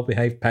welcome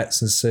well-behaved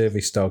pets and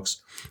service dogs.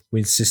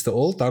 We insist that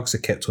all dogs are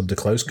kept under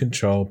close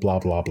control, blah,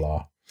 blah,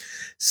 blah.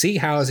 Sea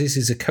Houses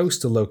is a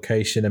coastal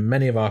location and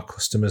many of our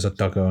customers are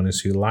dog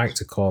owners who like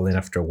to call in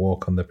after a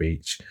walk on the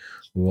beach.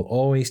 We will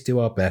always do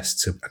our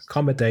best to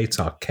accommodate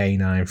our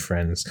canine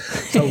friends.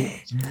 So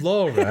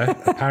Laura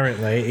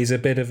apparently is a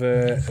bit of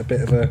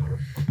a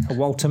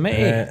Walter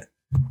Mitty.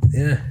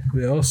 Yeah.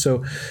 We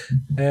also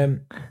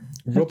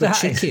Rubber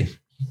Chicken.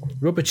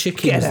 Rubber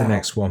Chicken is the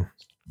next one.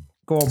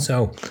 Go on.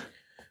 So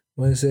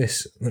where's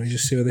this? Let me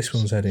just see where this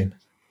one's heading.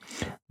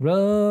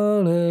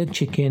 Roller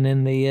chicken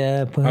in the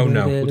air. Oh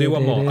no, we'll do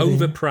one more.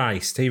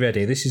 Overpriced. Are you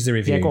ready? This is the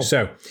review. Yeah,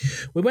 so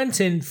we went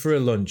in for a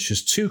lunch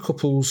as two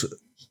couples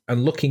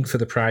and looking for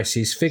the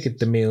prices, figured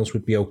the meals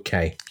would be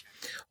okay.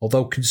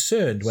 Although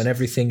concerned when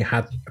everything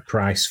had a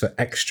price for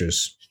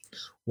extras.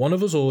 One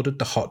of us ordered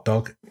the hot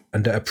dog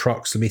and at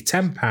approximately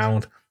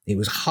 £10, it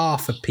was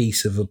half a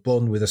piece of a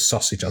bun with a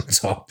sausage on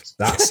top.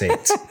 That's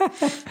it.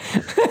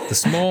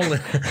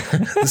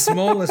 The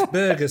smallest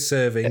burger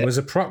serving was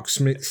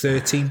approximately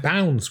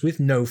 £13 with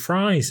no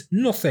fries.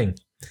 Nothing.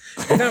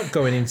 Without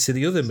going into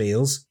the other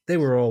meals, they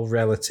were all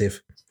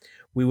relative.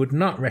 We would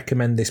not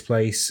recommend this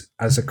place,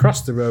 as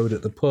across the road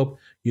at the pub,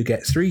 you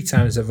get 3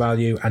 times the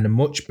value and a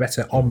much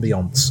better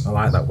ambiance. I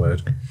like that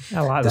word.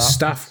 I like that. The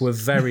staff were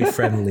very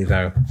friendly,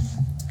 though.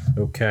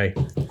 Okay.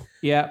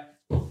 Yeah.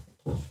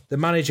 The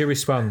manager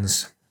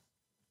responds,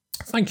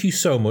 thank you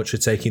so much for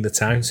taking the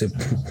time to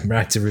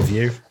write a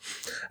review.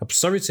 I'm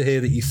sorry to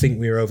hear that you think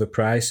we are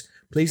overpriced.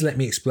 Please let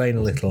me explain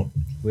a little.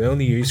 We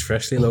only use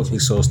freshly locally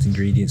sourced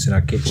ingredients in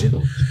our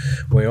kitchen.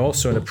 We're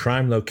also in a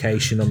prime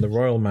location on the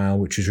Royal Mile,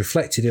 which is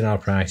reflected in our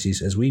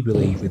prices, as we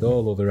believe with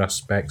all other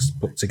aspects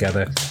put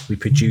together, we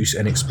produce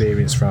an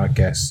experience for our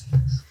guests.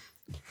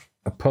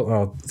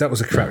 That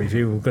was a crap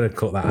review. We're going to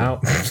cut that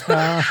out.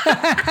 Why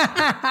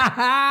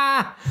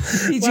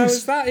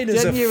was that in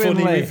as a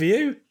funny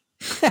review?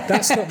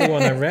 That's not the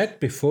one I read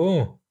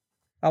before.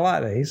 I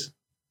like these.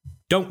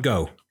 Don't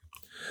go.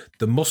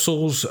 The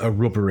mussels are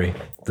rubbery.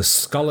 The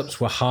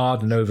scallops were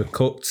hard and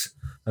overcooked,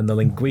 and the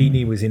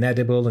linguine was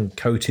inedible and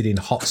coated in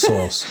hot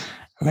sauce.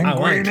 I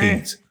like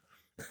it.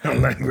 I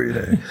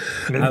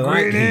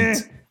like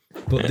heat,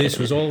 but this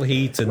was all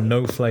heat and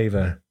no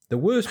flavour. The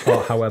worst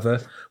part,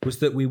 however, was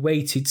that we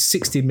waited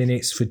 60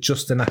 minutes for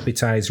just an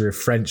appetizer of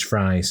French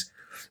fries,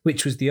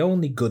 which was the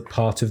only good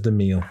part of the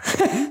meal.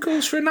 Who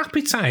goes for an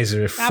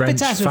appetizer of French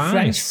fries?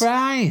 French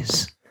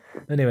fries.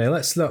 Anyway,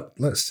 let's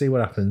see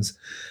what happens.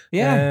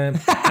 Yeah.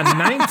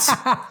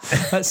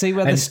 Let's see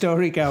where the and-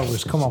 story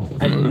goes. Come on.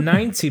 And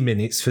 90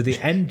 minutes for the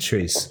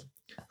entries.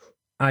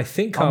 I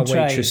think our Entrees.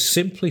 waitress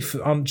simply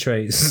for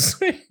entrees.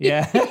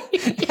 Yeah.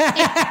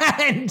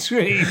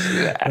 Entries.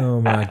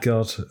 Oh my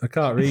God. I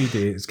can't read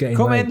it. It's getting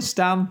Come late. in,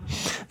 Stan.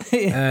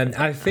 And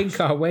I think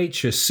our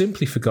waitress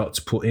simply forgot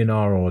to put in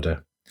our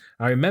order.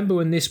 I remember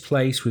when this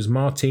place was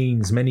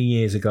Martine's many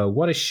years ago.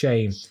 What a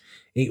shame.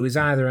 It was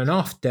either an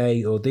off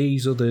day or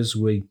these others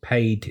we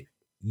paid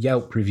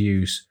Yelp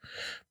reviews.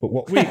 But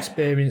what we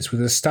experienced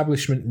was an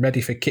establishment ready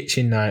for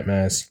kitchen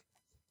nightmares.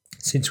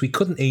 Since we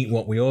couldn't eat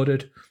what we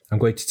ordered, I'm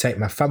going to take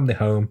my family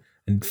home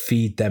and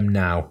feed them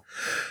now.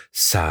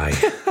 Sigh.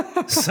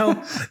 So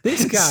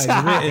this guy's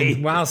Sigh.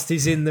 written whilst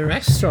he's in the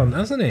restaurant,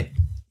 hasn't he?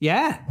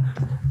 Yeah.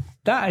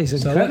 That is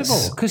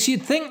incredible. Because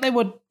you'd think they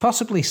would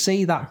possibly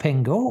see that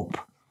ping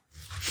up.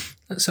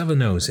 Let's have a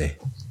nosy.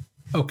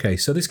 Okay,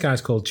 so this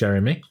guy's called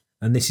Jeremy,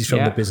 and this is from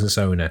Yeah. the business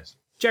owner.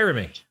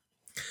 Jeremy.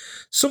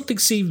 Something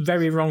seemed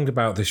very wrong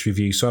about this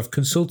review, so I've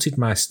consulted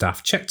my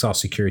staff, checked our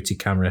security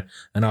camera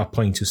and our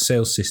point of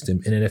sale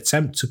system in an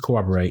attempt to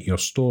corroborate your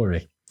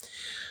story.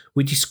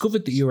 We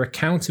discovered that your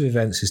account of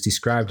events as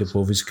described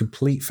above is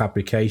complete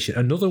fabrication.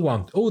 Another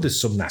one. Oh,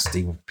 there's some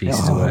nasty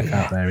pieces of work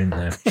out there, isn't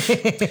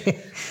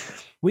there?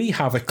 We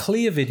have a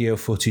clear video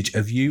footage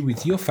of you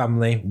with your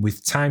family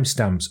with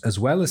timestamps, as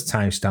well as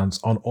timestamps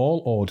on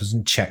all orders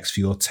and checks for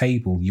your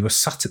table. You were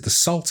sat at the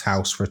Salt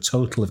House for a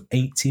total of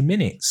 80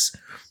 minutes.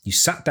 You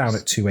sat down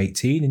at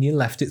 2:18 and you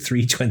left at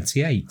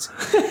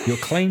 3:28. Your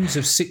claims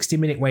of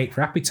 60-minute wait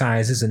for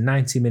appetizers and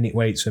 90-minute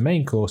waits for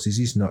main courses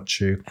is not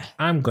true.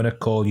 I'm going to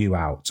call you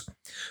out.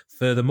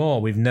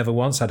 Furthermore, we've never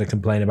once had a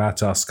complaint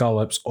about our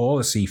scallops or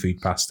the seafood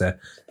pasta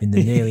in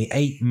the nearly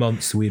 8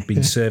 months we've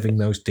been serving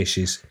those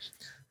dishes.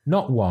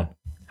 Not one.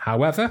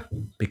 However,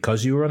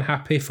 because you were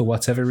unhappy for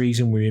whatever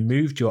reason, we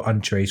removed your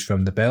entrees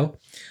from the bill.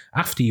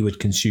 After you had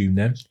consumed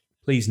them,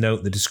 please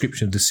note the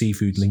description of the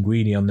seafood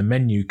linguine on the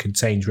menu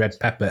contains red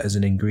pepper as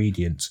an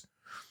ingredient.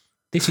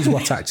 This is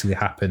what actually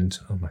happened.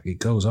 Oh my, it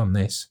goes on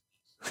this.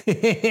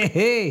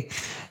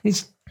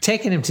 He's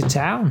taking him to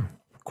town.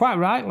 Quite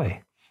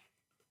rightly.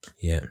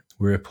 Yeah,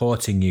 we're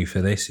reporting you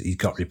for this. He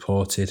got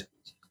reported.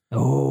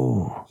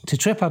 Oh, to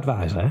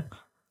TripAdvisor.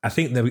 I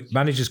think the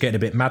manager's getting a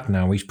bit mad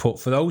now. He's put,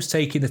 for those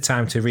taking the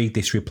time to read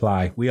this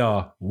reply, we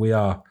are.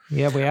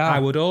 Yeah, we are. I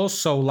would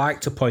also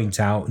like to point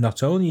out,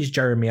 not only is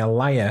Jeremy a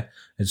liar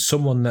and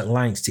someone that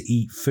likes to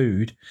eat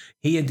food,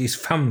 he and his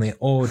family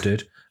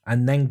ordered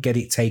and then get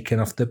it taken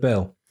off the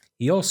bill.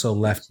 He also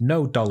left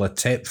no dollar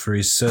tip for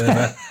his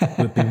server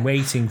who had been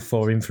waiting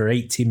for him for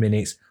 80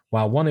 minutes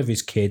while one of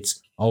his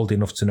kids, old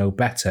enough to know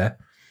better,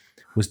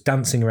 was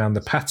dancing around the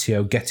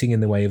patio, getting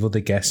in the way of other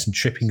guests and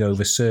tripping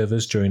over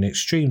servers during an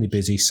extremely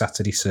busy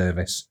Saturday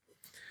service.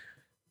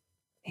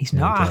 He's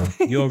not.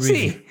 Your is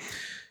he?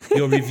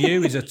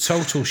 review is a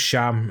total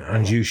sham,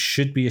 and you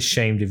should be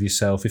ashamed of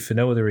yourself, if for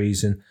no other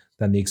reason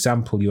than the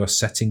example you are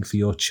setting for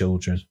your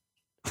children.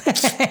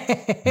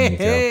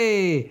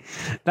 Hey,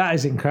 that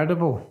is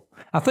incredible.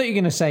 I thought you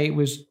were going to say it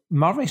was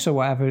Morris or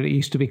whatever it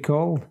used to be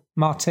called.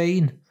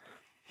 Martine.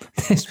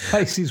 This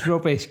place is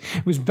rubbish.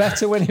 It was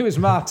better when it was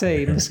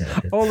Martine's.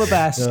 All the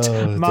best,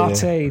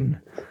 Martine.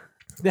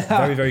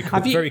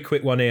 Very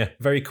quick one here.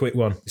 Very quick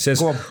one. It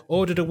says,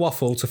 ordered a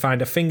waffle to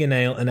find a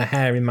fingernail and a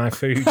hair in my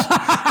food.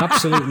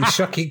 Absolutely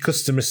shocking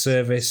customer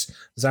service,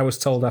 as I was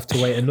told I have to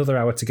wait another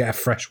hour to get a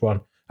fresh one.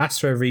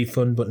 Asked for a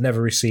refund, but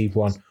never received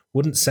one.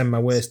 Wouldn't send my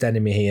worst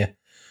enemy here.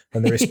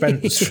 And the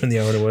response from the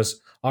owner was,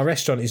 our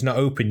restaurant is not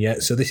open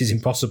yet, so this is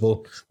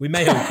impossible. We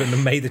may open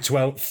on May the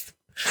 12th.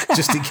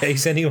 Just in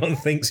case anyone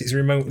thinks it's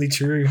remotely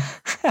true.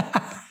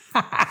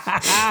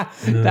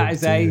 That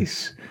is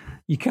ace.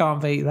 You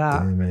can't beat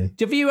that.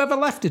 Have you ever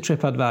left a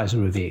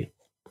TripAdvisor review?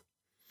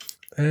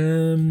 I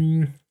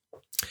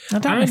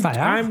don't know if I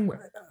have.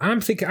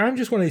 I'm thinking I'm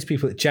just one of these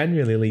people that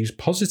genuinely leaves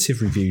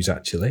positive reviews.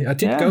 Actually, I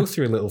did go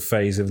through a little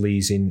phase of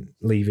leaving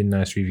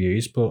nice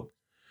reviews, but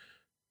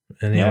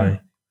anyway.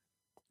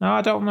 No,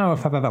 I don't know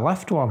if I've ever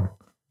left one.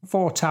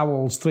 4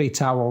 towels, 3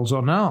 towels,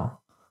 or no.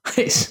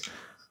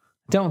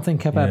 Don't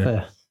think I've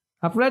ever.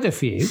 I've read a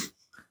few,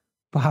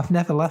 but I've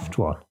never left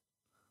one.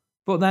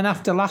 But then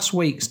after last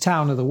week's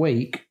Town of the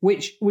Week,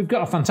 which we've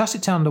got a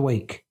fantastic Town of the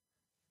Week.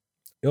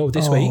 Oh,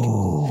 this week?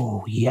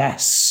 Oh,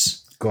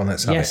 yes. Go on,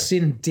 let's have it. Yes,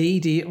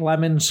 indeedy,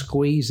 lemon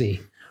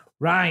squeezy.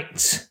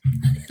 Right.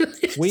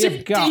 We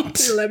have got...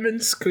 lemon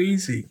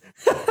squeezy.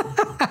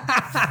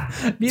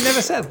 You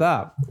never said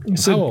that.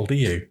 How old are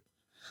you?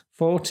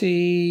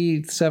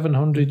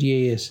 4,700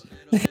 years.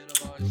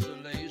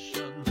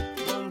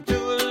 Won't do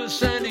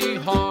us any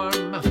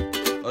harm.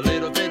 A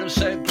little bit of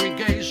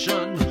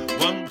segregation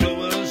won't do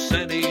us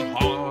any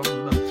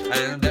harm.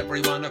 And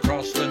everyone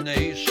across the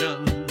nation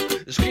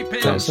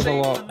have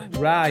a look.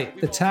 Right,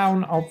 the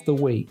town of the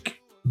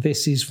week.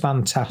 This is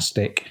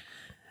fantastic.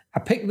 I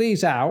picked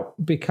these out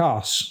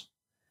because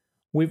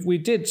we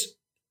did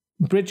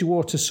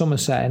Bridgewater,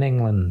 Somerset in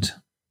England,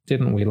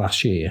 didn't we,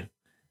 last year?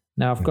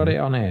 Now I've got it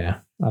on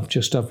here. I've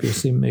just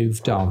obviously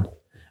moved on.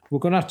 We're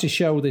going to have to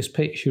show this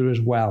picture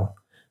as well.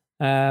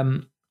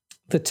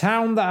 The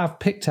town that I've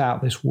picked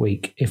out this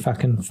week, if I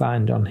can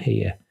find on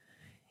here,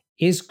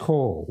 is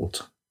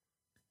called...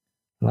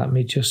 Let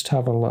me just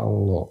have a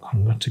little look.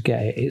 I'm going to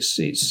get it.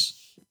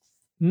 It's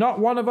not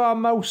one of our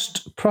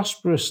most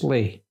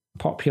prosperously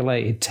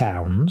populated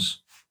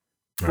towns,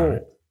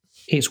 but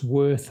it's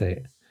worth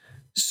it.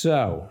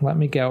 So let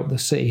me get up the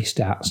city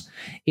stats.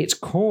 It's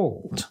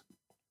called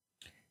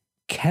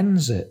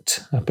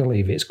Kensett, I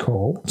believe it's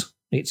called.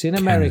 It's in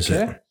America.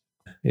 Kensett.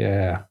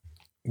 Yeah.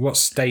 What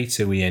state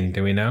are we in?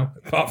 Do we know?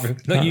 Apart from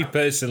not you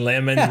personally. I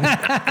mean,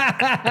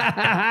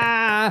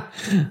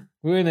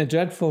 we're in a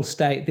dreadful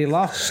state. They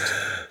lost.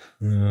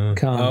 Can't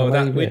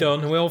believe we're it.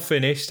 done. We're all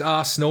finished.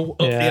 Arsenal,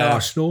 up the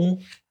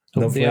Arsenal.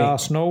 Up the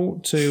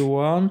Arsenal,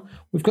 2-1.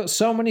 We've got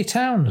so many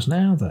towns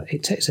now that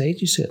it takes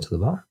ages to get to the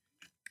bottom.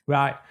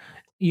 Right.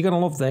 You're going to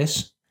love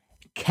this.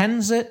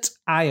 Kensett,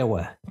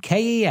 Iowa.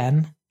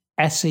 Kensett.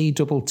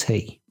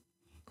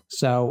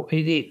 So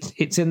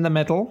it's in the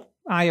middle,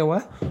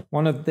 Iowa,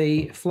 one of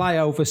the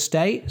flyover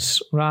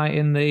states, right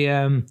in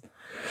the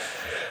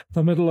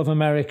middle of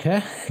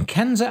America.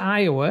 Kensett,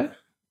 Iowa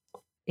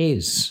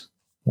is...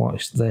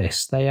 What's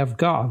this? They have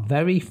got a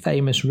very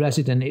famous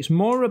resident. It's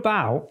more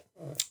about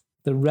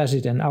the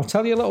resident. I'll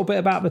tell you a little bit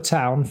about the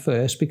town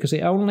first because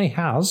it only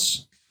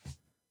has,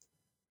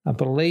 I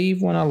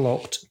believe when I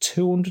looked,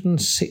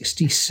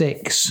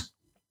 266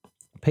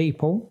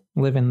 people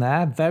living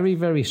there. Very,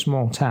 very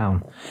small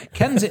town.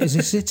 Kensett is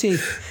a city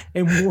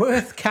in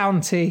Worth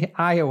County,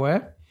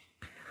 Iowa.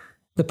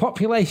 The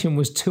population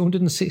was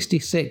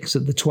 266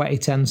 at the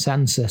 2010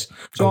 census.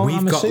 So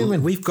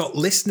we've got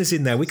listeners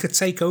in there. We could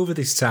take over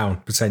this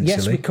town, potentially.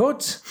 Yes, we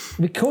could.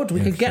 We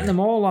could get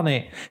them all on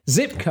it.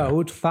 Zip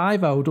code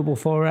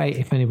 50448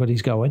 if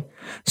anybody's going.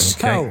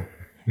 So,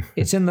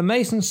 it's in the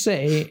Mason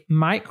City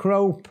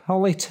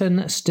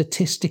Micropolitan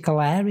Statistical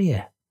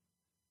Area.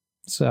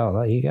 So,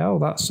 there you go.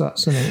 That's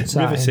an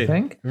exciting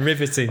thing.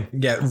 Riveting.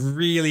 Yeah,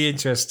 really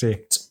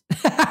interesting.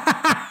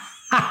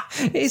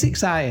 It is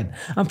exciting.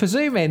 I'm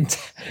presuming,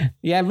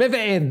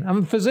 riveting.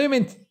 I'm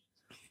presuming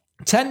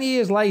 10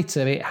 years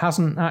later, it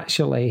hasn't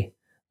actually,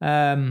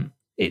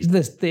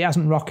 it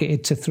hasn't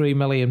rocketed to 3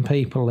 million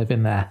people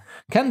living there.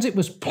 Kensett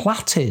was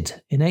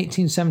platted in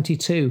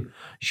 1872,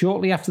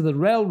 shortly after the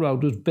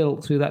railroad was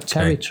built through that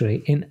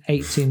territory in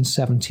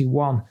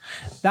 1871.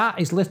 That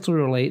is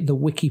literally the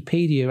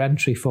Wikipedia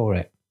entry for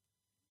it,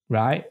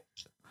 right?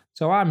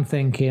 So I'm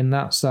thinking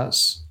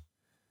it's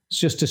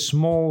just a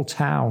small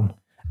town.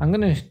 I'm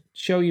going to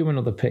show you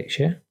another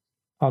picture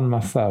on my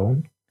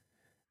phone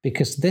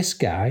because this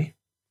guy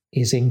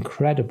is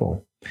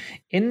incredible.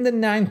 In the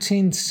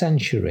 19th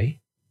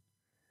century,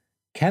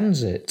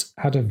 Kensett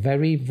had a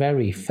very,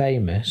 very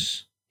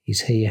famous... He's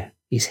here.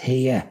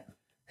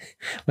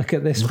 Look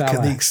at this fella. Look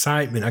at the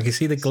excitement. I can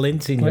see the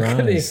glint in your eyes. Look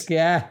at this,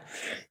 yeah.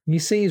 You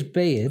see his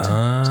beard.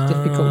 It's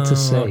difficult to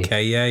see.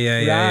 Okay,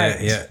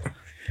 yeah.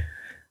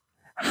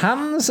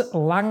 Hans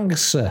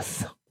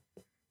Langseth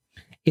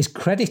is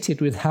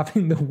credited with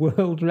having the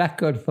world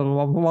record for the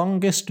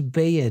longest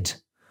beard.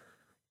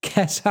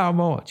 Guess how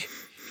much?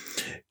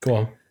 Go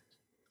on.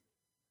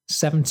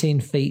 17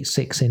 feet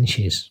 6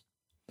 inches.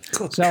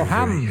 Good so grief.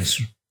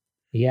 Hans,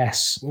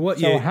 yes. What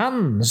so year?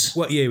 Hans.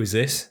 What year was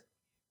this?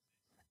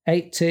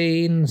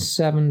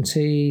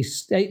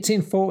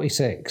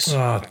 1846.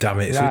 Oh, damn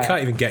it. So we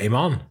can't even get him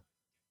on.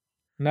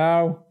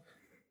 No.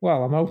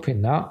 Well, I'm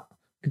hoping not.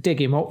 Could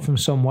dig him up from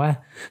somewhere.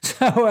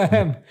 So,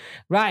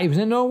 he was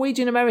a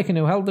Norwegian American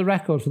who held the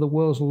record for the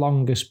world's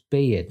longest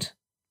beard.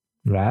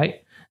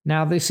 Right?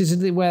 Now, this is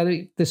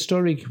where the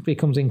story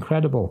becomes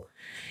incredible.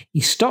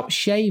 He stopped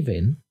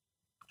shaving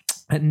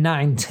at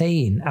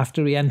 19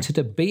 after he entered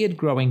a beard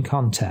growing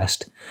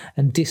contest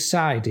and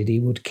decided he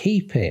would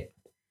keep it.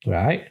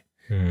 Right?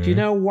 Do you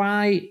know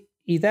why?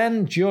 He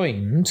then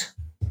joined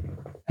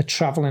a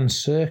travelling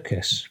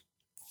circus.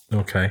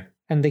 Okay.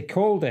 And they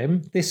called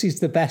him, this is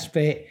the best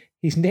bit,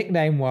 his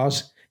nickname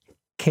was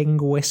King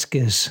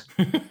Whiskers.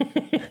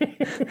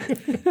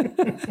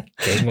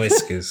 King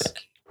Whiskers.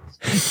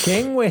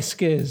 King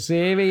Whiskers,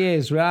 here he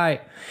is,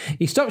 right.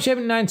 He stopped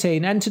shaving at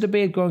 19, entered a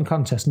beard growing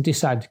contest and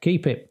decided to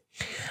keep it.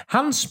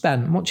 Hans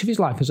spent much of his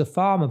life as a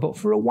farmer, but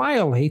for a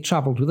while he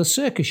travelled with a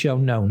circus show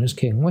known as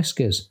King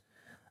Whiskers,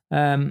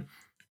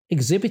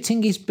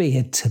 exhibiting his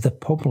beard to the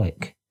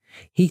public.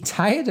 He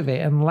tired of it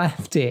and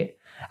left it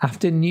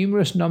after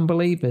numerous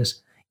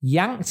non-believers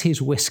yanked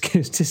his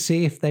whiskers to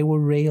see if they were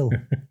real.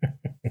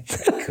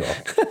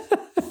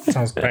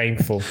 Sounds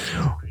painful.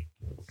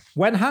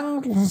 When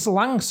Hans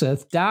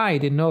Langseth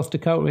died in North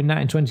Dakota in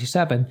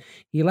 1927,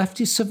 he left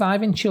his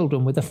surviving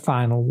children with a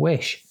final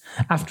wish.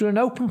 After an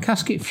open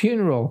casket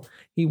funeral,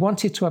 he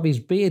wanted to have his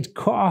beard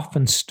cut off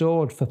and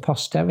stored for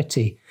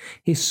posterity.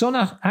 His son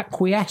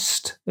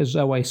acquiesced, as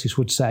Oasis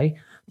would say,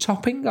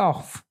 lopping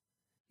off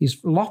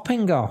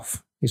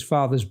his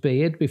father's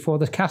beard before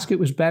the casket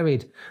was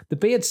buried. The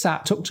beard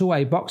sat tucked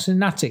away, boxed in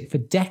an attic for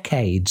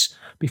decades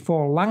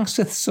before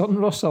Langseth's son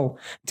Russell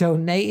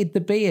donated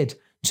the beard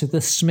to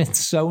the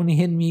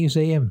Smithsonian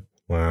Museum.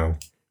 Wow.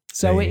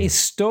 So it is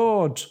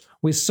stored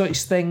with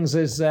such things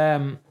as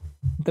the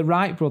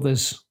Wright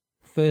brothers'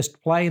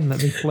 first plane that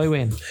they flew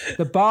in,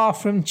 the bar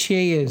from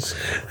Cheers,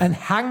 and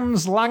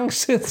Hans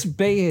Langseth's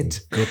beard.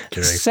 Good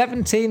grief.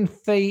 17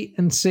 feet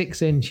and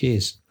 6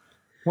 inches.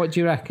 What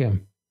do you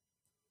reckon?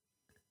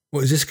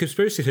 What is this, a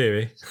conspiracy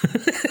theory?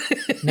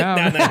 No.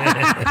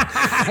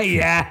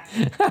 Yeah.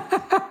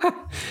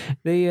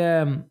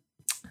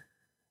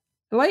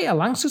 Later,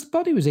 Langseth's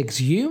body was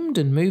exhumed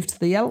and moved to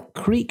the Elk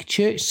Creek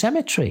Church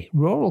Cemetery,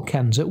 rural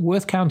Kens, at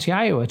Worth County,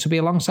 Iowa, to be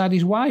alongside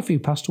his wife, who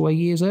passed away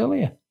years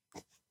earlier.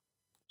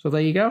 So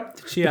there you go.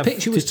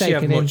 Did she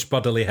have much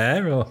bodily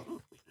hair? Or?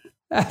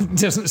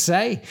 Doesn't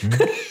say.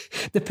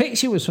 The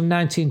picture was from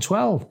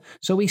 1912,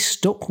 so he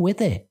stuck with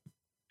it.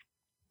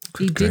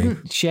 He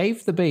didn't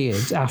shave the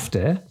beard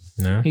after.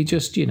 No. He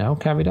just,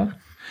 carried on.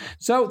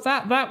 So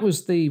that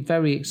was the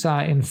very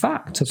exciting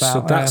fact about...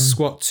 So that's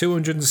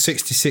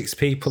 266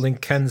 people in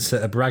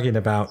Kensett are bragging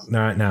about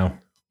right now.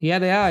 Yeah,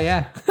 they are,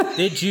 yeah.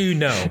 Did you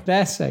know?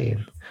 They're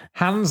saying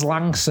Hans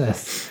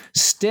Langseth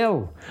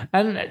still.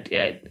 And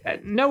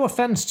no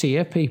offence to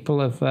you, people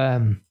of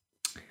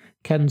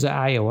Kensett,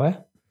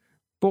 Iowa,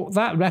 but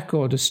that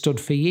record has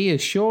stood for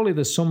years. Surely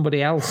there's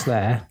somebody else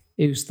there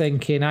who's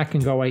thinking, I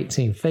can go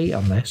 18 feet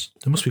on this.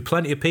 There must be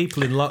plenty of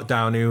people in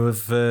lockdown who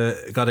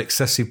have got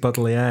excessive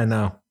bodily hair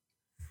now.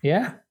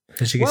 Yeah.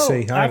 As you can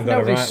see, I haven't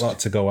got a right lot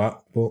to go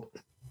at. But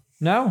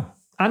no.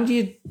 And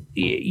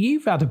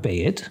you've had a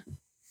beard.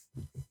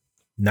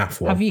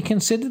 Naff one. Have you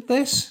considered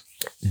this?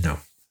 No.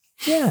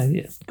 Yeah,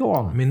 go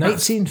on. I mean,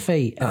 18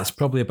 feet. That's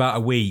probably about a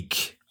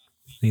week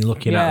you're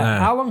looking at there.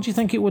 How long do you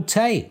think it would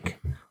take?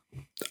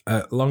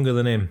 Longer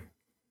than him.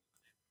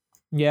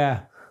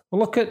 Yeah. Well,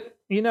 look at...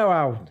 You know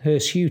how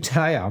hirsute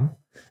I am.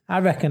 I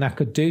reckon I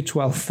could do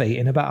 12 feet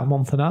in about a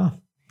month and a half.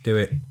 Do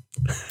it.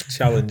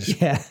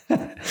 Challenge. Yeah.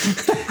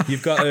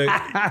 You've got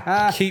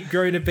to keep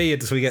growing a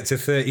beard until we get to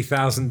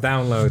 30,000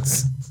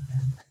 downloads.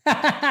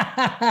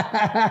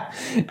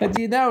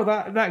 And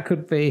that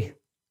could be...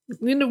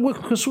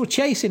 because we're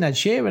chasing Ed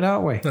Sheeran,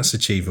 aren't we? That's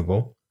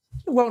achievable.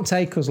 It won't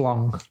take us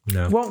long.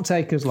 No. It won't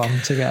take us long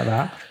to get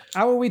that.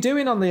 How are we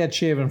doing on the Ed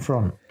Sheeran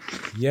front?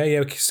 Yeah,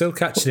 we're still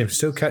catching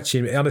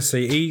him.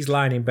 Honestly, he's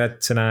lying in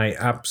bed tonight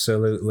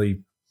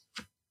absolutely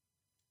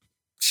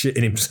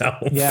shitting himself.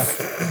 Yeah.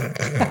 Couldn't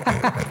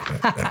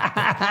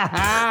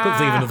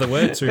think of another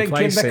word to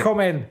replace it. They're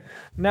coming.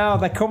 No,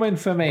 they're coming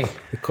for me.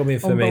 They're coming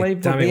for me.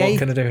 Damn it, what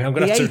can I do? I'm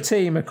gonna the have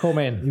A-team are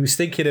coming. He was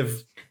thinking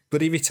of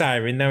bloody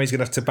retiring. Now he's going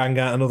to have to bang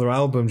out another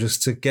album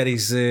just to get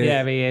his...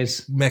 yeah, he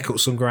is. Make up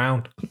some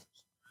ground.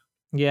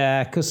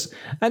 Yeah, because...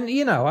 And,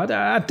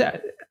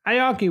 I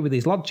argue with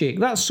his logic.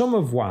 That's some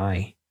of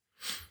why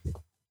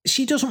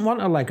she doesn't want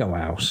a Lego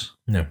house.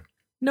 No.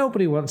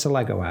 Nobody wants a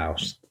Lego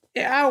house.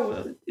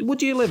 How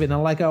would you live in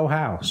a Lego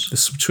house?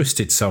 There's some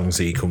twisted songs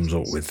he comes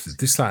up with.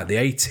 Just like the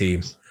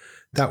A-Team.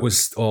 That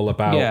was all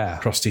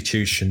about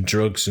prostitution,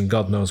 drugs, and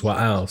God knows what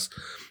else.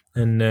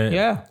 And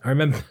I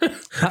remember...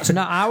 That's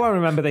not how I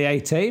remember the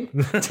A-Team.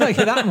 I'll tell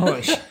you that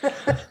much.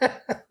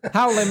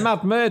 Howling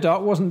Mad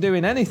Murdoch wasn't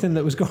doing anything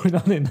that was going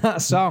on in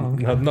that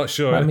song. I'm not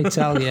sure. Let me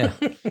tell you.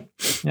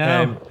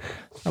 I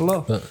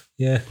love it.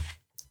 Yeah.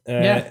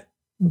 I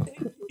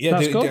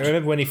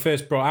remember when he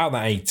first brought out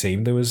that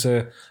A-Team, there was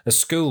a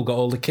school got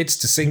all the kids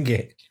to sing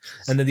it.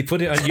 And then they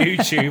put it on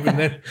YouTube, and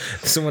then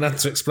someone had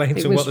to explain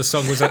to them what the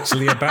song was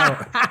actually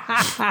about.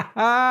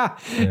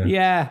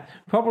 Yeah,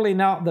 probably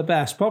not the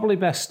best. Probably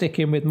best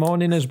sticking with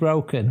Morning Has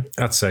Broken.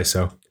 I'd say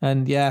so.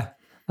 And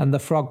and the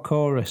Frog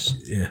Chorus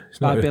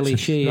by Billy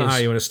Shears. Not how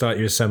you want to start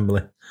your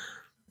assembly.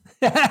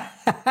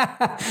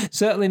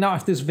 Certainly not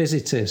if there's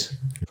visitors.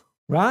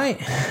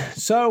 Right,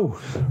 so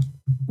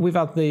we've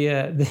had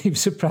they've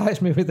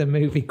surprised me with a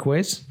movie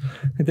quiz,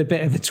 with a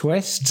bit of a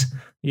twist.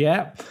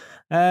 Yeah.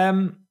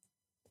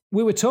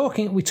 We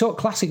talked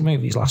classic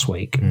movies last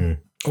week.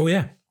 Oh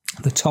yeah.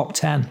 The top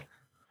 10.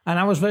 And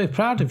I was very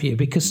proud of you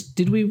because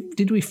did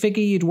we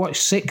figure you'd watch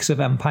 6 of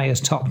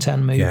Empire's top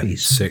 10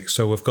 movies? Yeah, 6.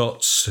 So we've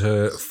got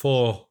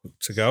 4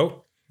 to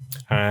go.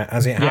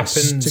 As it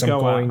happens, I'm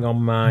going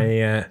on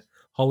my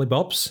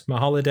hollybobs, my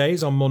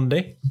holidays on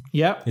Monday.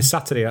 Yep. It's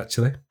Saturday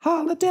actually.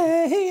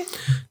 Holiday.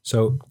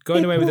 So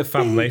going away with the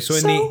family. So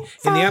in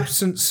the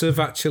absence of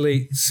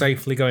actually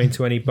safely going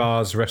to any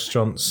bars,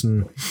 restaurants,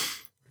 and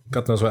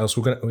God knows what else,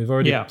 we've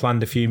already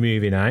planned a few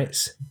movie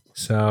nights.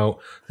 So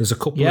there's a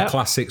couple of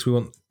classics we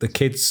want the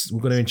kids.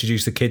 We're going to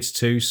introduce the kids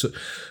to. So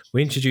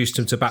we introduced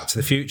them to Back to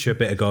the Future a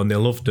bit ago, and they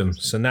loved them.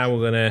 So now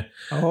we're going to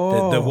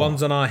the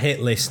ones on our hit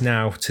list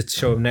now to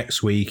show them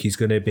next week is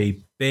going to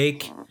be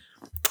Big.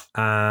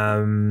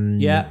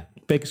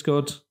 Big's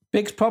good.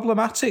 Big's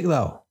problematic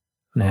though.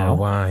 now. Oh,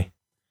 why?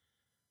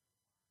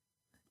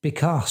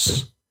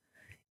 Because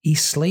he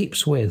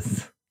sleeps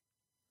with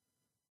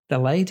the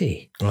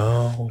lady.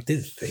 Oh, I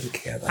didn't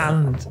think of that.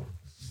 And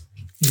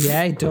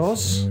yeah, he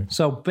does.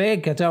 So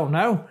big, I don't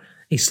know.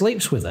 He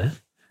sleeps with her.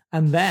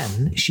 And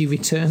then she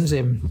returns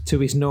him to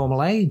his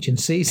normal age and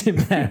sees him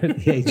there at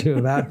the age of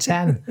about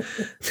 10.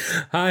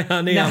 Hi,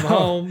 honey, No. I'm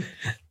home.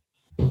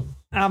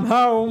 I'm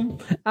home.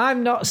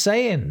 I'm not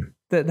saying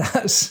that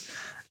that's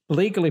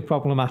legally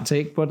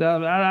problematic, but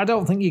I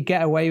don't think you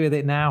get away with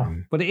it now.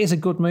 But it is a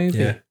good movie.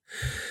 Yeah.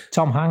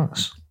 Tom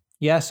Hanks.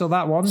 Yeah, so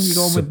that one, you're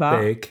going with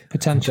that, Big.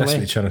 potentially. I'm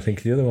desperately trying to think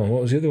of the other one.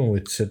 What was the other one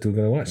we said we were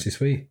going to watch this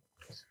week?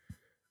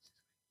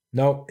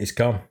 No, it's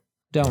gone.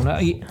 Don't know.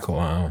 Cut that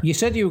out. You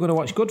said you were going to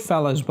watch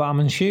Goodfellas, but I'm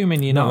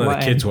assuming you're not None of the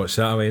letting kids watch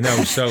that, are we? No,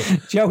 so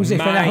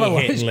Joseph and my Ella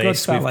watch hit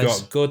list, we've Goodfellas.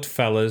 got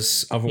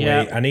Goodfellas, haven't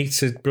Yeah. we? I need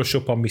to brush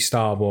up on my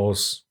Star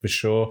Wars for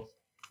sure.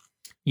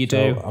 You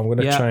So do. I'm going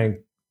to Yeah. try and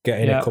get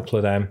in Yeah. a couple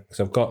of them because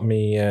I've got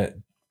me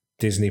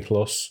Disney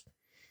Plus.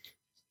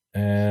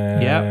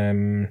 Yeah.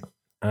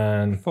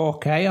 And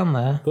 4K on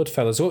there.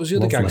 Goodfellas. What was the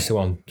other Lovely. gangster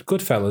one?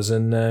 Goodfellas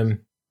and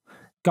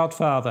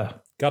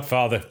Godfather.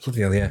 Godfather.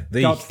 Bloody hell, yeah.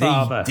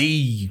 Godfather.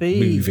 The The-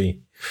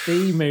 movie.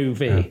 The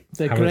movie.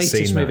 The haven't greatest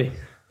seen that. movie.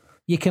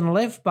 You can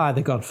live by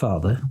the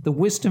Godfather. The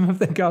wisdom of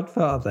the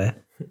Godfather.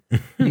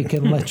 You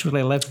can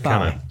literally live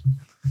by.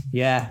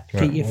 Yeah.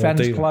 Right, Keep your well,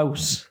 friends I'll do-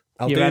 close.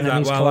 I'll your do that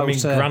enemies while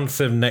closer. I'm in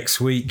Grantham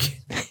next week.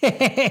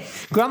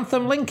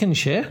 Grantham,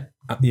 Lincolnshire.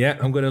 Yeah,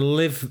 I'm going to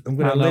live. I'm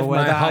going I to know live where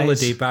my that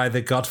holiday is. by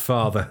the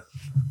Godfather.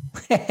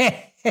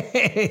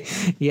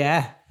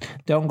 Yeah.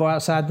 Don't go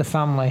outside the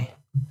family.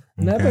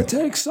 Never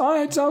take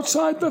sides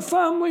outside the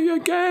family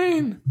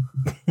again.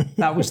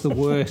 That was the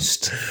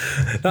worst.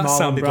 That Marlon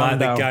sounded like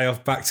the Brando. guy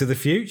off Back to the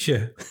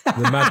Future,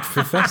 the Mad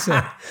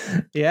Professor.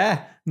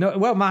 Yeah. No.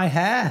 Well, my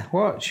hair.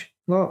 Watch.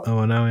 Look. Oh,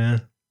 I know, yeah.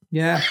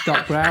 Yeah.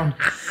 Doc Brown.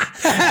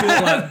 You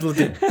look like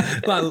bloody,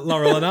 like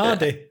Laurel and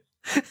Hardy.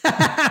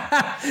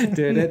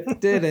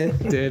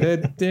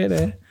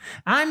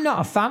 I'm not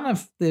a fan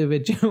of the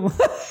original,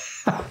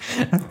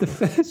 of the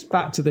first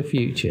Back to the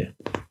Future,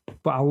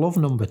 but I love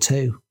number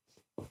 2.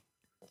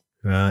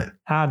 Right.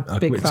 I'm a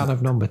big which- fan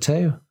of number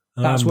 2.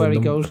 That's I'm where the he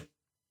num- goes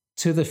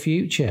to the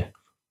future.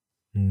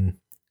 Mm.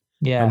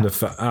 Yeah.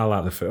 I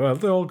like the film. Well,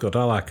 they're all good.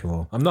 I like them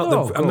all. I'm not.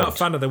 Oh, I'm not a good.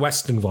 fan of the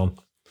Western one.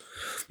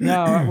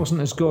 No, that wasn't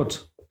as good.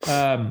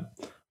 But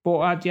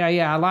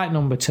I like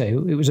number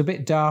 2. It was a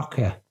bit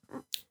darker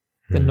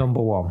than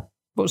number 1,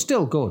 but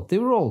still good. They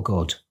were all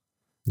good.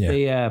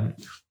 Yeah.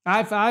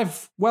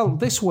 Well,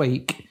 this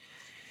week,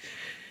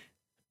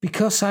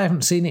 because I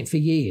haven't seen it for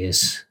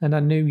years and I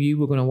knew you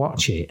were going to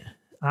watch it,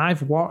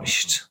 I've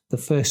watched the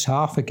first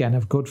half again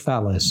of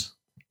Goodfellas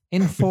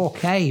in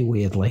 4K,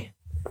 weirdly.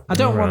 I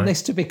don't want Alright.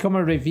 this to become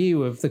a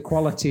review of the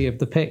quality of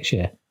the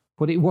picture,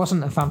 but it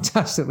wasn't a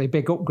fantastically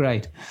big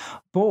upgrade.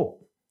 But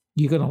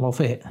you're going to love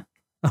it.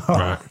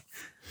 Right.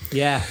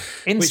 Yeah.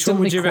 Instantly Which one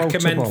would you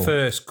recommend quotable.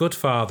 first,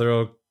 Goodfather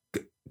or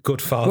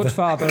Goodfather?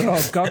 Goodfather or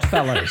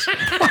Godfellas?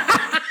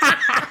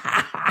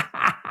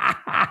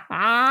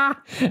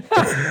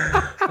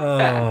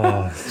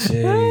 Oh,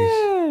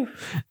 jeez.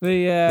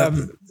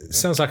 The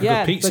Sounds like a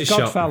yeah, good pizza the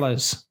shop.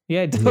 Godfellas.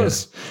 Yeah, it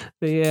does.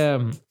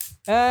 The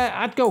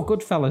I'd go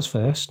Goodfellas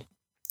first.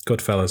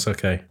 Goodfellas,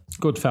 okay.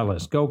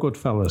 Goodfellas. Go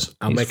Goodfellas.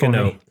 I'll It's make funny.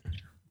 a note.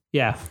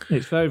 Yeah,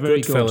 it's very,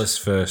 very good. Goodfellas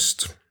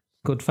first.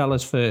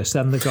 Goodfellas first,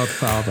 then The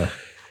Godfather.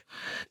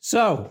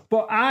 So,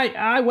 but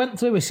I went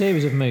through a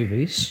series of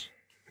movies,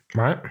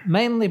 Right.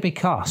 mainly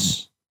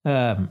because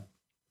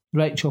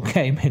Rachel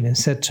came in and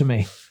said to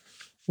me,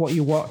 "What are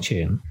you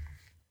watching?"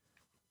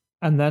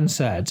 And then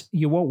said,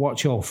 "You won't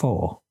watch all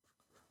 4."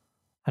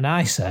 And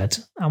I said,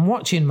 "I'm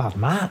watching Mad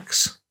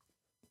Max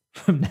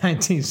from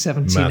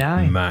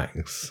 1979.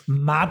 Max.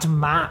 Mad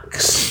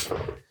Max."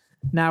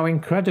 Now,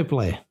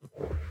 incredibly,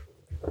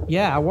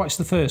 yeah, I watched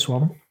the first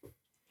one.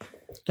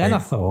 Then I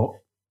thought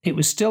it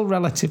was still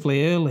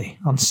relatively early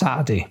on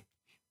Saturday.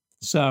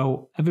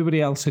 So everybody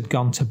else had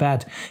gone to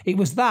bed. It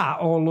was that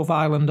or Love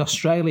Island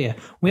Australia.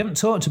 We haven't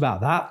talked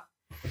about that.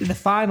 The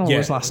final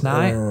was last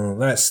night.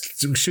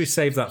 Should we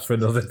save that for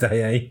another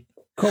day, eh?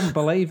 Couldn't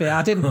believe it.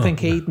 I didn't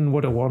think Eden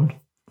would have won,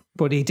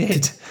 but he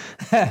did.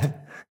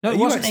 No, it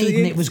wasn't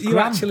Eden, it was you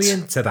Grant. actually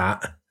into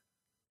that?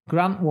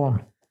 Grant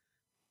won.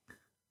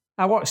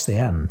 I watched the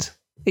end.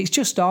 It's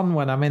just on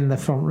when I'm in the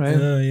front room.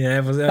 Oh,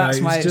 yeah. That's it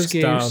was my just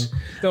excuse. on.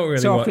 Don't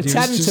really So I watch it.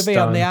 pretend It's to just be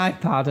on the on.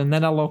 iPad and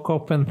then I look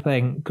up and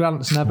think,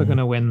 Grant's never going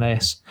to win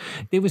this.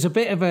 There was a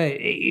bit of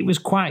it was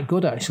quite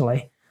good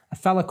actually. A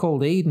fella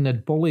called Eden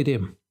had bullied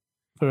him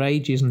for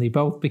ages and they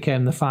both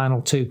became the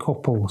final 2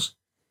 couples.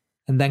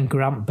 And then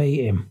Grant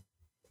beat him.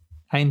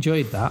 I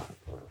enjoyed that.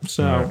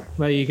 So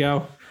there you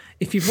go.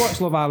 If you've watched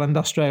Love Island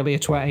Australia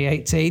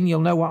 2018, you'll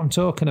know what I'm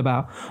talking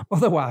about.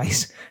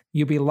 Otherwise,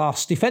 you'll be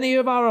lost. If any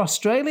of our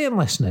Australian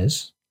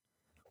listeners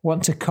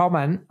want to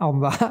comment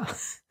on that,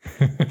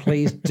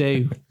 please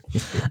do.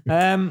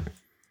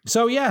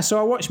 So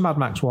I watched Mad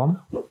Max 1.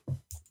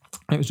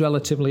 It was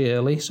relatively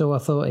early, so I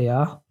thought,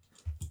 yeah,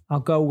 I'll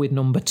go with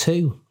number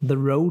 2, The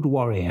Road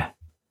Warrior.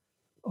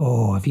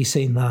 Oh, have you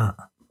seen that?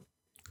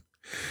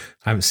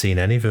 I haven't seen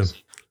any of them.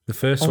 The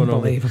first one,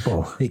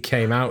 Unbelievable. it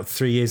came out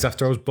 3 years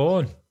after I was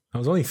born. I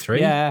was only 3.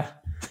 Yeah.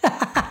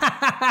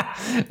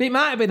 It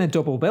might have been a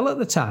double bill at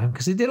the time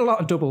because he did a lot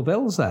of double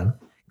bills then.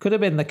 Could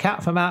have been The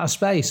Cat from Outer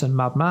Space and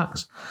Mad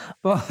Max.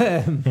 But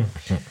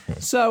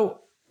so,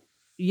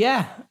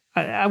 yeah,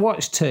 I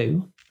watched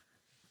 2.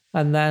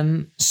 And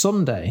then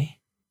Sunday,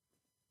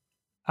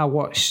 I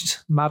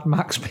watched Mad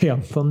Max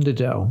Beyond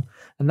Thunderdome.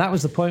 And that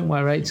was the point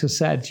where Rachel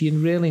said, you're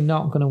really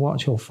not going to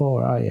watch all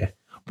 4, are you?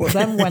 But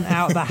then went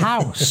out the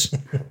house.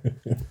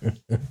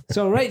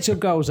 So Rachel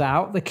goes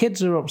out. The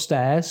kids are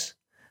upstairs.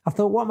 I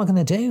thought, what am I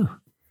going to do?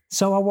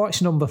 So I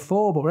watched number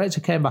 4, but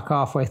Rachel came back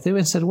halfway through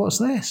and said, what's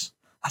this?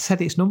 I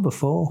said, it's number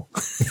 4.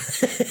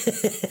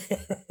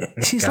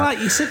 She's like,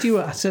 you said you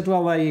were. I said,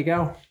 well, there you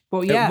go.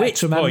 But yeah, At which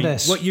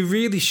tremendous. point, what you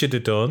really should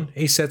have done,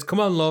 he said, come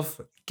on,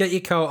 love, get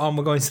your coat on,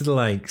 we're going to the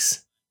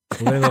lakes.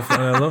 We're going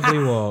on a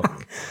lovely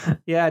walk.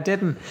 Yeah, I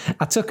didn't.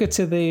 I took her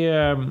to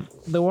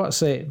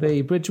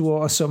the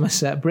Bridgewater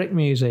Somerset Brick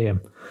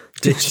Museum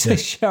to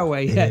show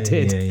her. Yeah, I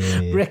did.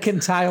 Yeah. Brick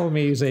and Tile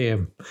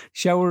Museum.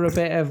 Show her a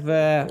bit of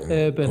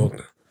urban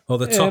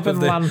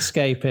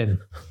landscaping.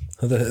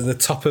 The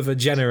top of a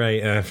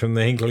generator from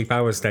the Hinkley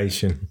Power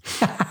Station.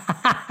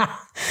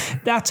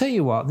 I tell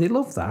you what, they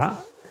love that.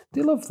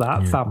 They love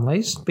that,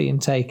 families being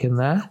taken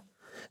there.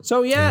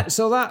 So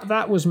so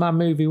that was my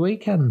movie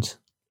weekend.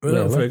 Well,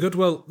 Really? very good.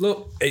 Well,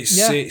 look,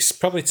 it's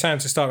probably time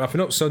to start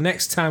wrapping up. So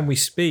next time we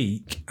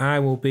speak, I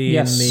will be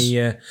in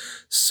the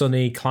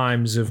sunny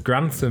climes of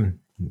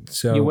Grantham.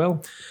 So You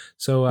will.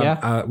 So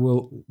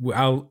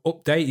I'll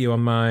update you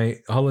on my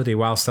holiday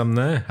whilst I'm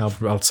there.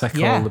 I'll take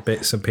all the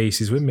bits and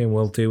pieces with me, and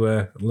we'll do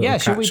a little Yeah,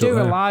 should we do a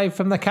there. live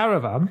from the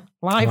caravan?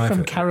 Live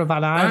from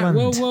Caravan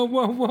Island.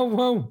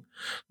 Whoa.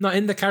 Not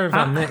in the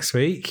caravan next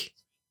week.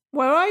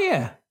 Where are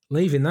you?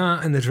 Leaving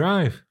that in the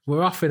drive.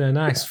 We're off in a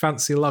nice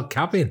fancy log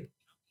cabin.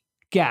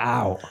 Get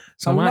out.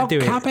 So a I might log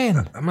do cabin.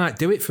 it. I might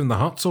do it from the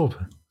hot tub.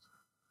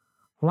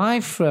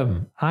 Live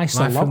from Live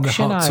from the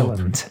Isolation hot tub.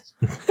 Island.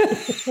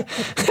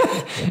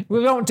 We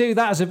won't do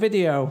that as a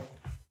video,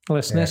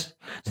 listeners.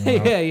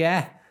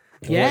 Yeah.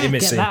 you're Get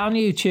missing. that on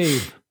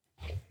YouTube.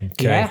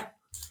 Okay. Yeah.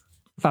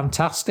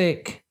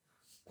 Fantastic.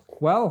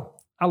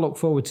 Well, I look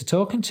forward to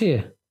talking to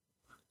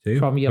you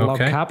from your log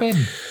cabin.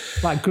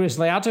 Like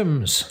Grizzly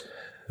Adams.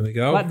 There we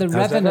go. Like The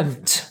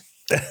Revenant.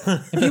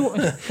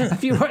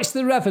 Have you watched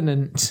The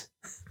Revenant?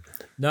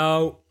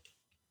 No.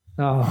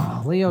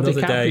 Oh, Leo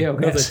Another day. DiCaprio.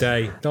 Another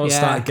day. Don't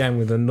start again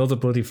with another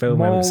bloody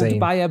film I haven't Mauled seen.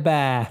 by a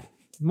bear.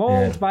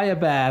 Mauled by a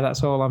bear.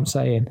 That's all I'm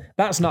saying.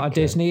 That's not a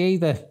Disney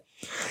either.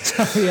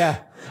 So,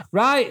 yeah.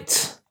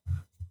 Right.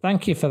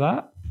 Thank you for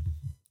that.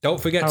 Don't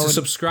forget to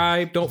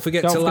subscribe. Don't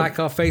forget to like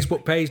our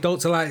Facebook page.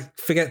 Don't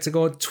forget to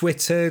go on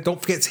Twitter.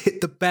 Don't forget to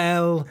hit the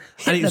bell.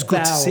 And it was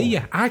good to see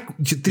you.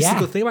 This is the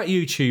good thing about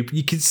YouTube.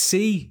 You can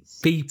see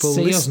people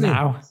listening. Us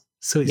now.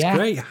 So it's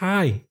great.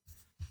 Hi.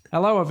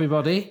 Hello,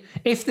 everybody.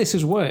 If this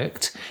has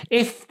worked,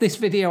 if this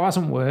video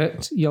hasn't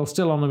worked, you'll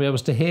still only be able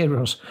to hear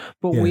us.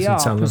 But we are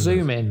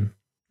presuming,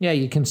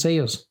 you can see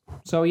us.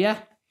 So,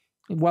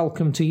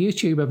 welcome to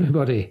YouTube,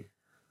 everybody.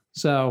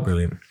 So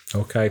Brilliant.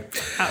 Okay.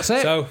 That's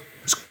it. So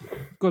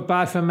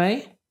goodbye from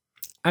me.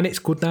 And it's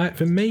good night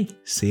from me.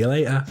 See you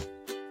later.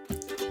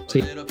 A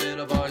little bit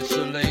of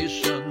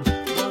isolation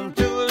won't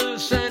do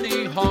us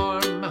any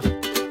harm.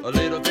 A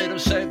little bit of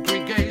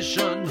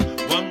segregation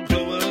won't do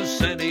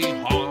us any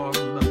harm.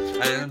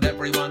 And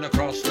everyone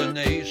across the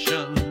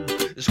nation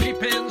is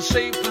keeping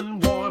safe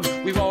and warm.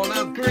 We've all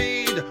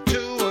agreed to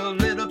a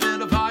little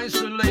bit of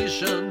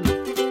isolation.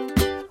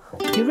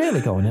 You're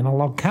really going in a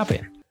log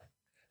cabin?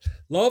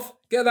 Love,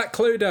 get that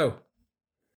Cluedo.